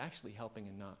helping is actually helping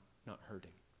and not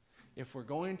hurting. If we're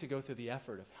going to go through the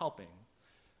effort of helping,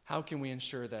 how can we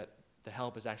ensure that the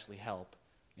help is actually help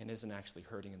and isn't actually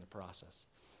hurting in the process?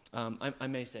 I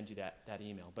may send you that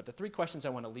email. But the 3 questions I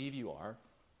want to leave you are,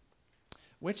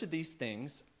 which of these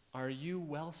things are you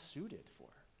well suited for?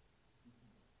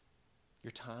 Your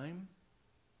time,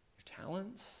 your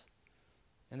talents,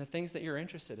 and the things that you're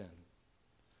interested in.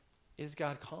 Is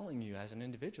God calling you as an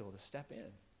individual to step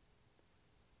in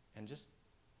and just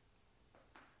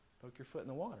poke your foot in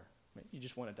the water? Maybe you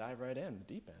just want to dive right in, the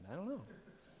deep end. I don't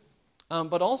know.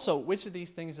 But also, which of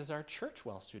these things is our church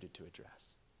well suited to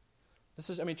address?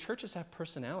 Churches have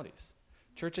personalities.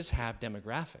 Churches have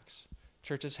demographics.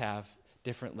 Churches have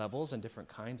different levels and different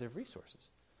kinds of resources.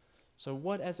 So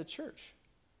what as a church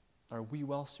are we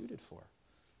well suited for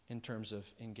in terms of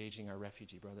engaging our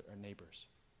refugee our neighbors?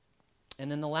 And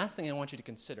then the last thing I want you to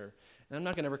consider, and I'm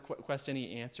not going to request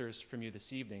any answers from you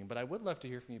this evening, but I would love to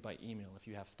hear from you by email if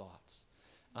you have thoughts.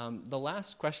 The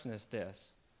last question is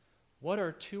this: what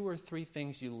are 2 or 3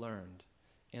 things you learned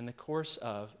in the course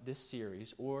of this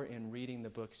series or in reading the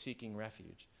book Seeking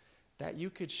Refuge that you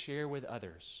could share with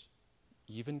others,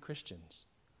 even Christians,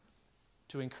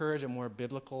 to encourage a more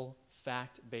biblical,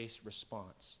 fact-based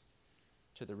response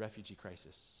to the refugee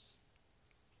crisis?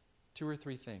 2 or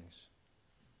 3 things.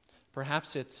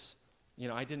 Perhaps it's,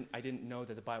 I didn't know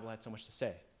that the Bible had so much to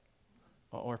say.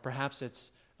 Or perhaps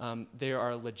it's, there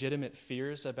are legitimate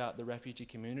fears about the refugee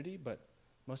community, but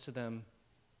most of them,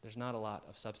 there's not a lot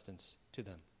of substance to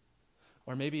them.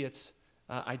 Or maybe it's,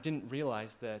 I didn't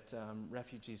realize that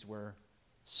refugees were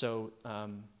so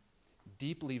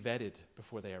deeply vetted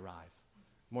before they arrive,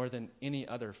 more than any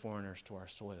other foreigners to our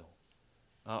soil.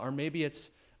 Or maybe it's,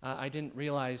 I didn't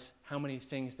realize how many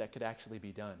things that could actually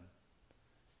be done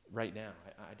right now.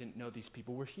 I didn't know these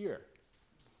people were here.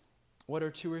 What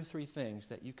are 2 or 3 things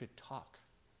that you could talk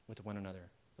with one another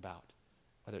about?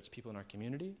 Whether it's people in our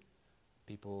community,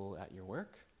 people at your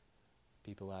work,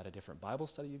 people at a different Bible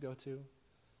study you go to.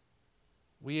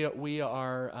 We are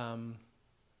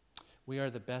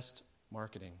the best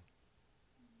marketing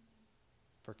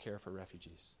for care for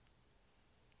refugees.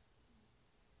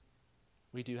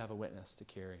 We do have a witness to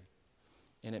carry.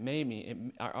 And it may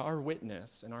mean, our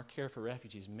witness and our care for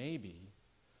refugees may be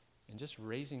in just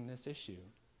raising this issue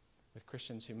with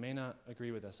Christians who may not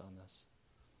agree with us on this,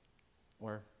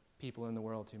 or people in the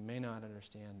world who may not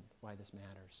understand why this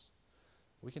matters.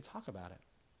 We can talk about it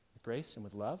with grace and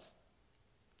with love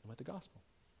and with the gospel.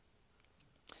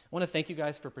 I want to thank you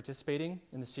guys for participating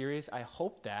in the series. I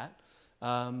hope that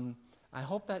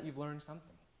you've learned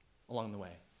something along the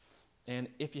way. And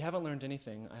if you haven't learned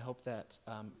anything, I hope that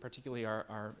particularly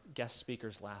our guest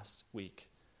speakers last week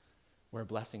were a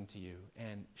blessing to you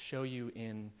and show you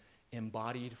in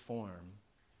embodied form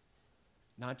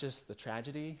not just the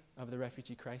tragedy of the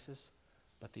refugee crisis,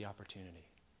 but the opportunity.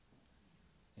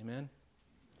 Amen?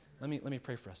 Let me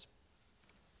pray for us.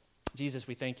 Jesus,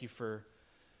 we thank you for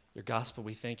your gospel.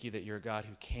 We thank you that you're a God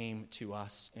who came to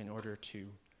us in order to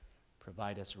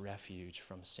provide us refuge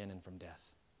from sin and from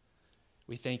death.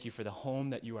 We thank you for the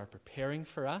home that you are preparing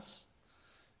for us.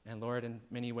 And Lord, in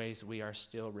many ways, we are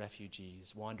still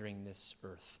refugees wandering this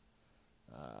earth,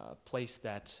 a place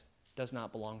that does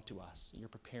not belong to us. You're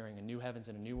preparing a new heavens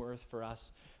and a new earth for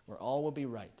us where all will be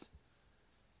right.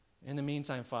 In the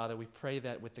meantime, Father, we pray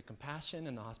that with the compassion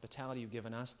and the hospitality you've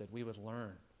given us, that we would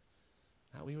learn,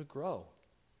 that we would grow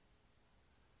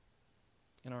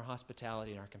in our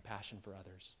hospitality and our compassion for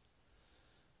others.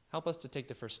 Help us to take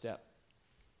the first step,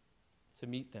 to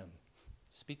meet them,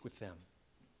 to speak with them,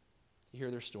 to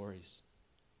hear their stories,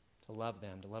 to love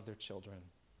them, to love their children,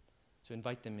 to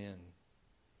invite them in,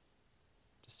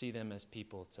 to see them as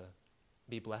people, to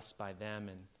be blessed by them,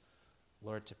 and,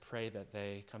 Lord, to pray that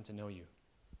they come to know you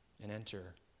and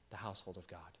enter the household of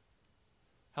God.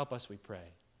 Help us, we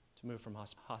pray, to move from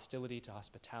hostility to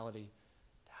hospitality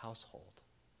to household.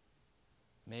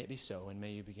 May it be so, and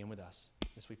may you begin with us.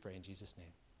 This we pray in Jesus'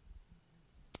 name.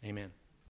 Amen.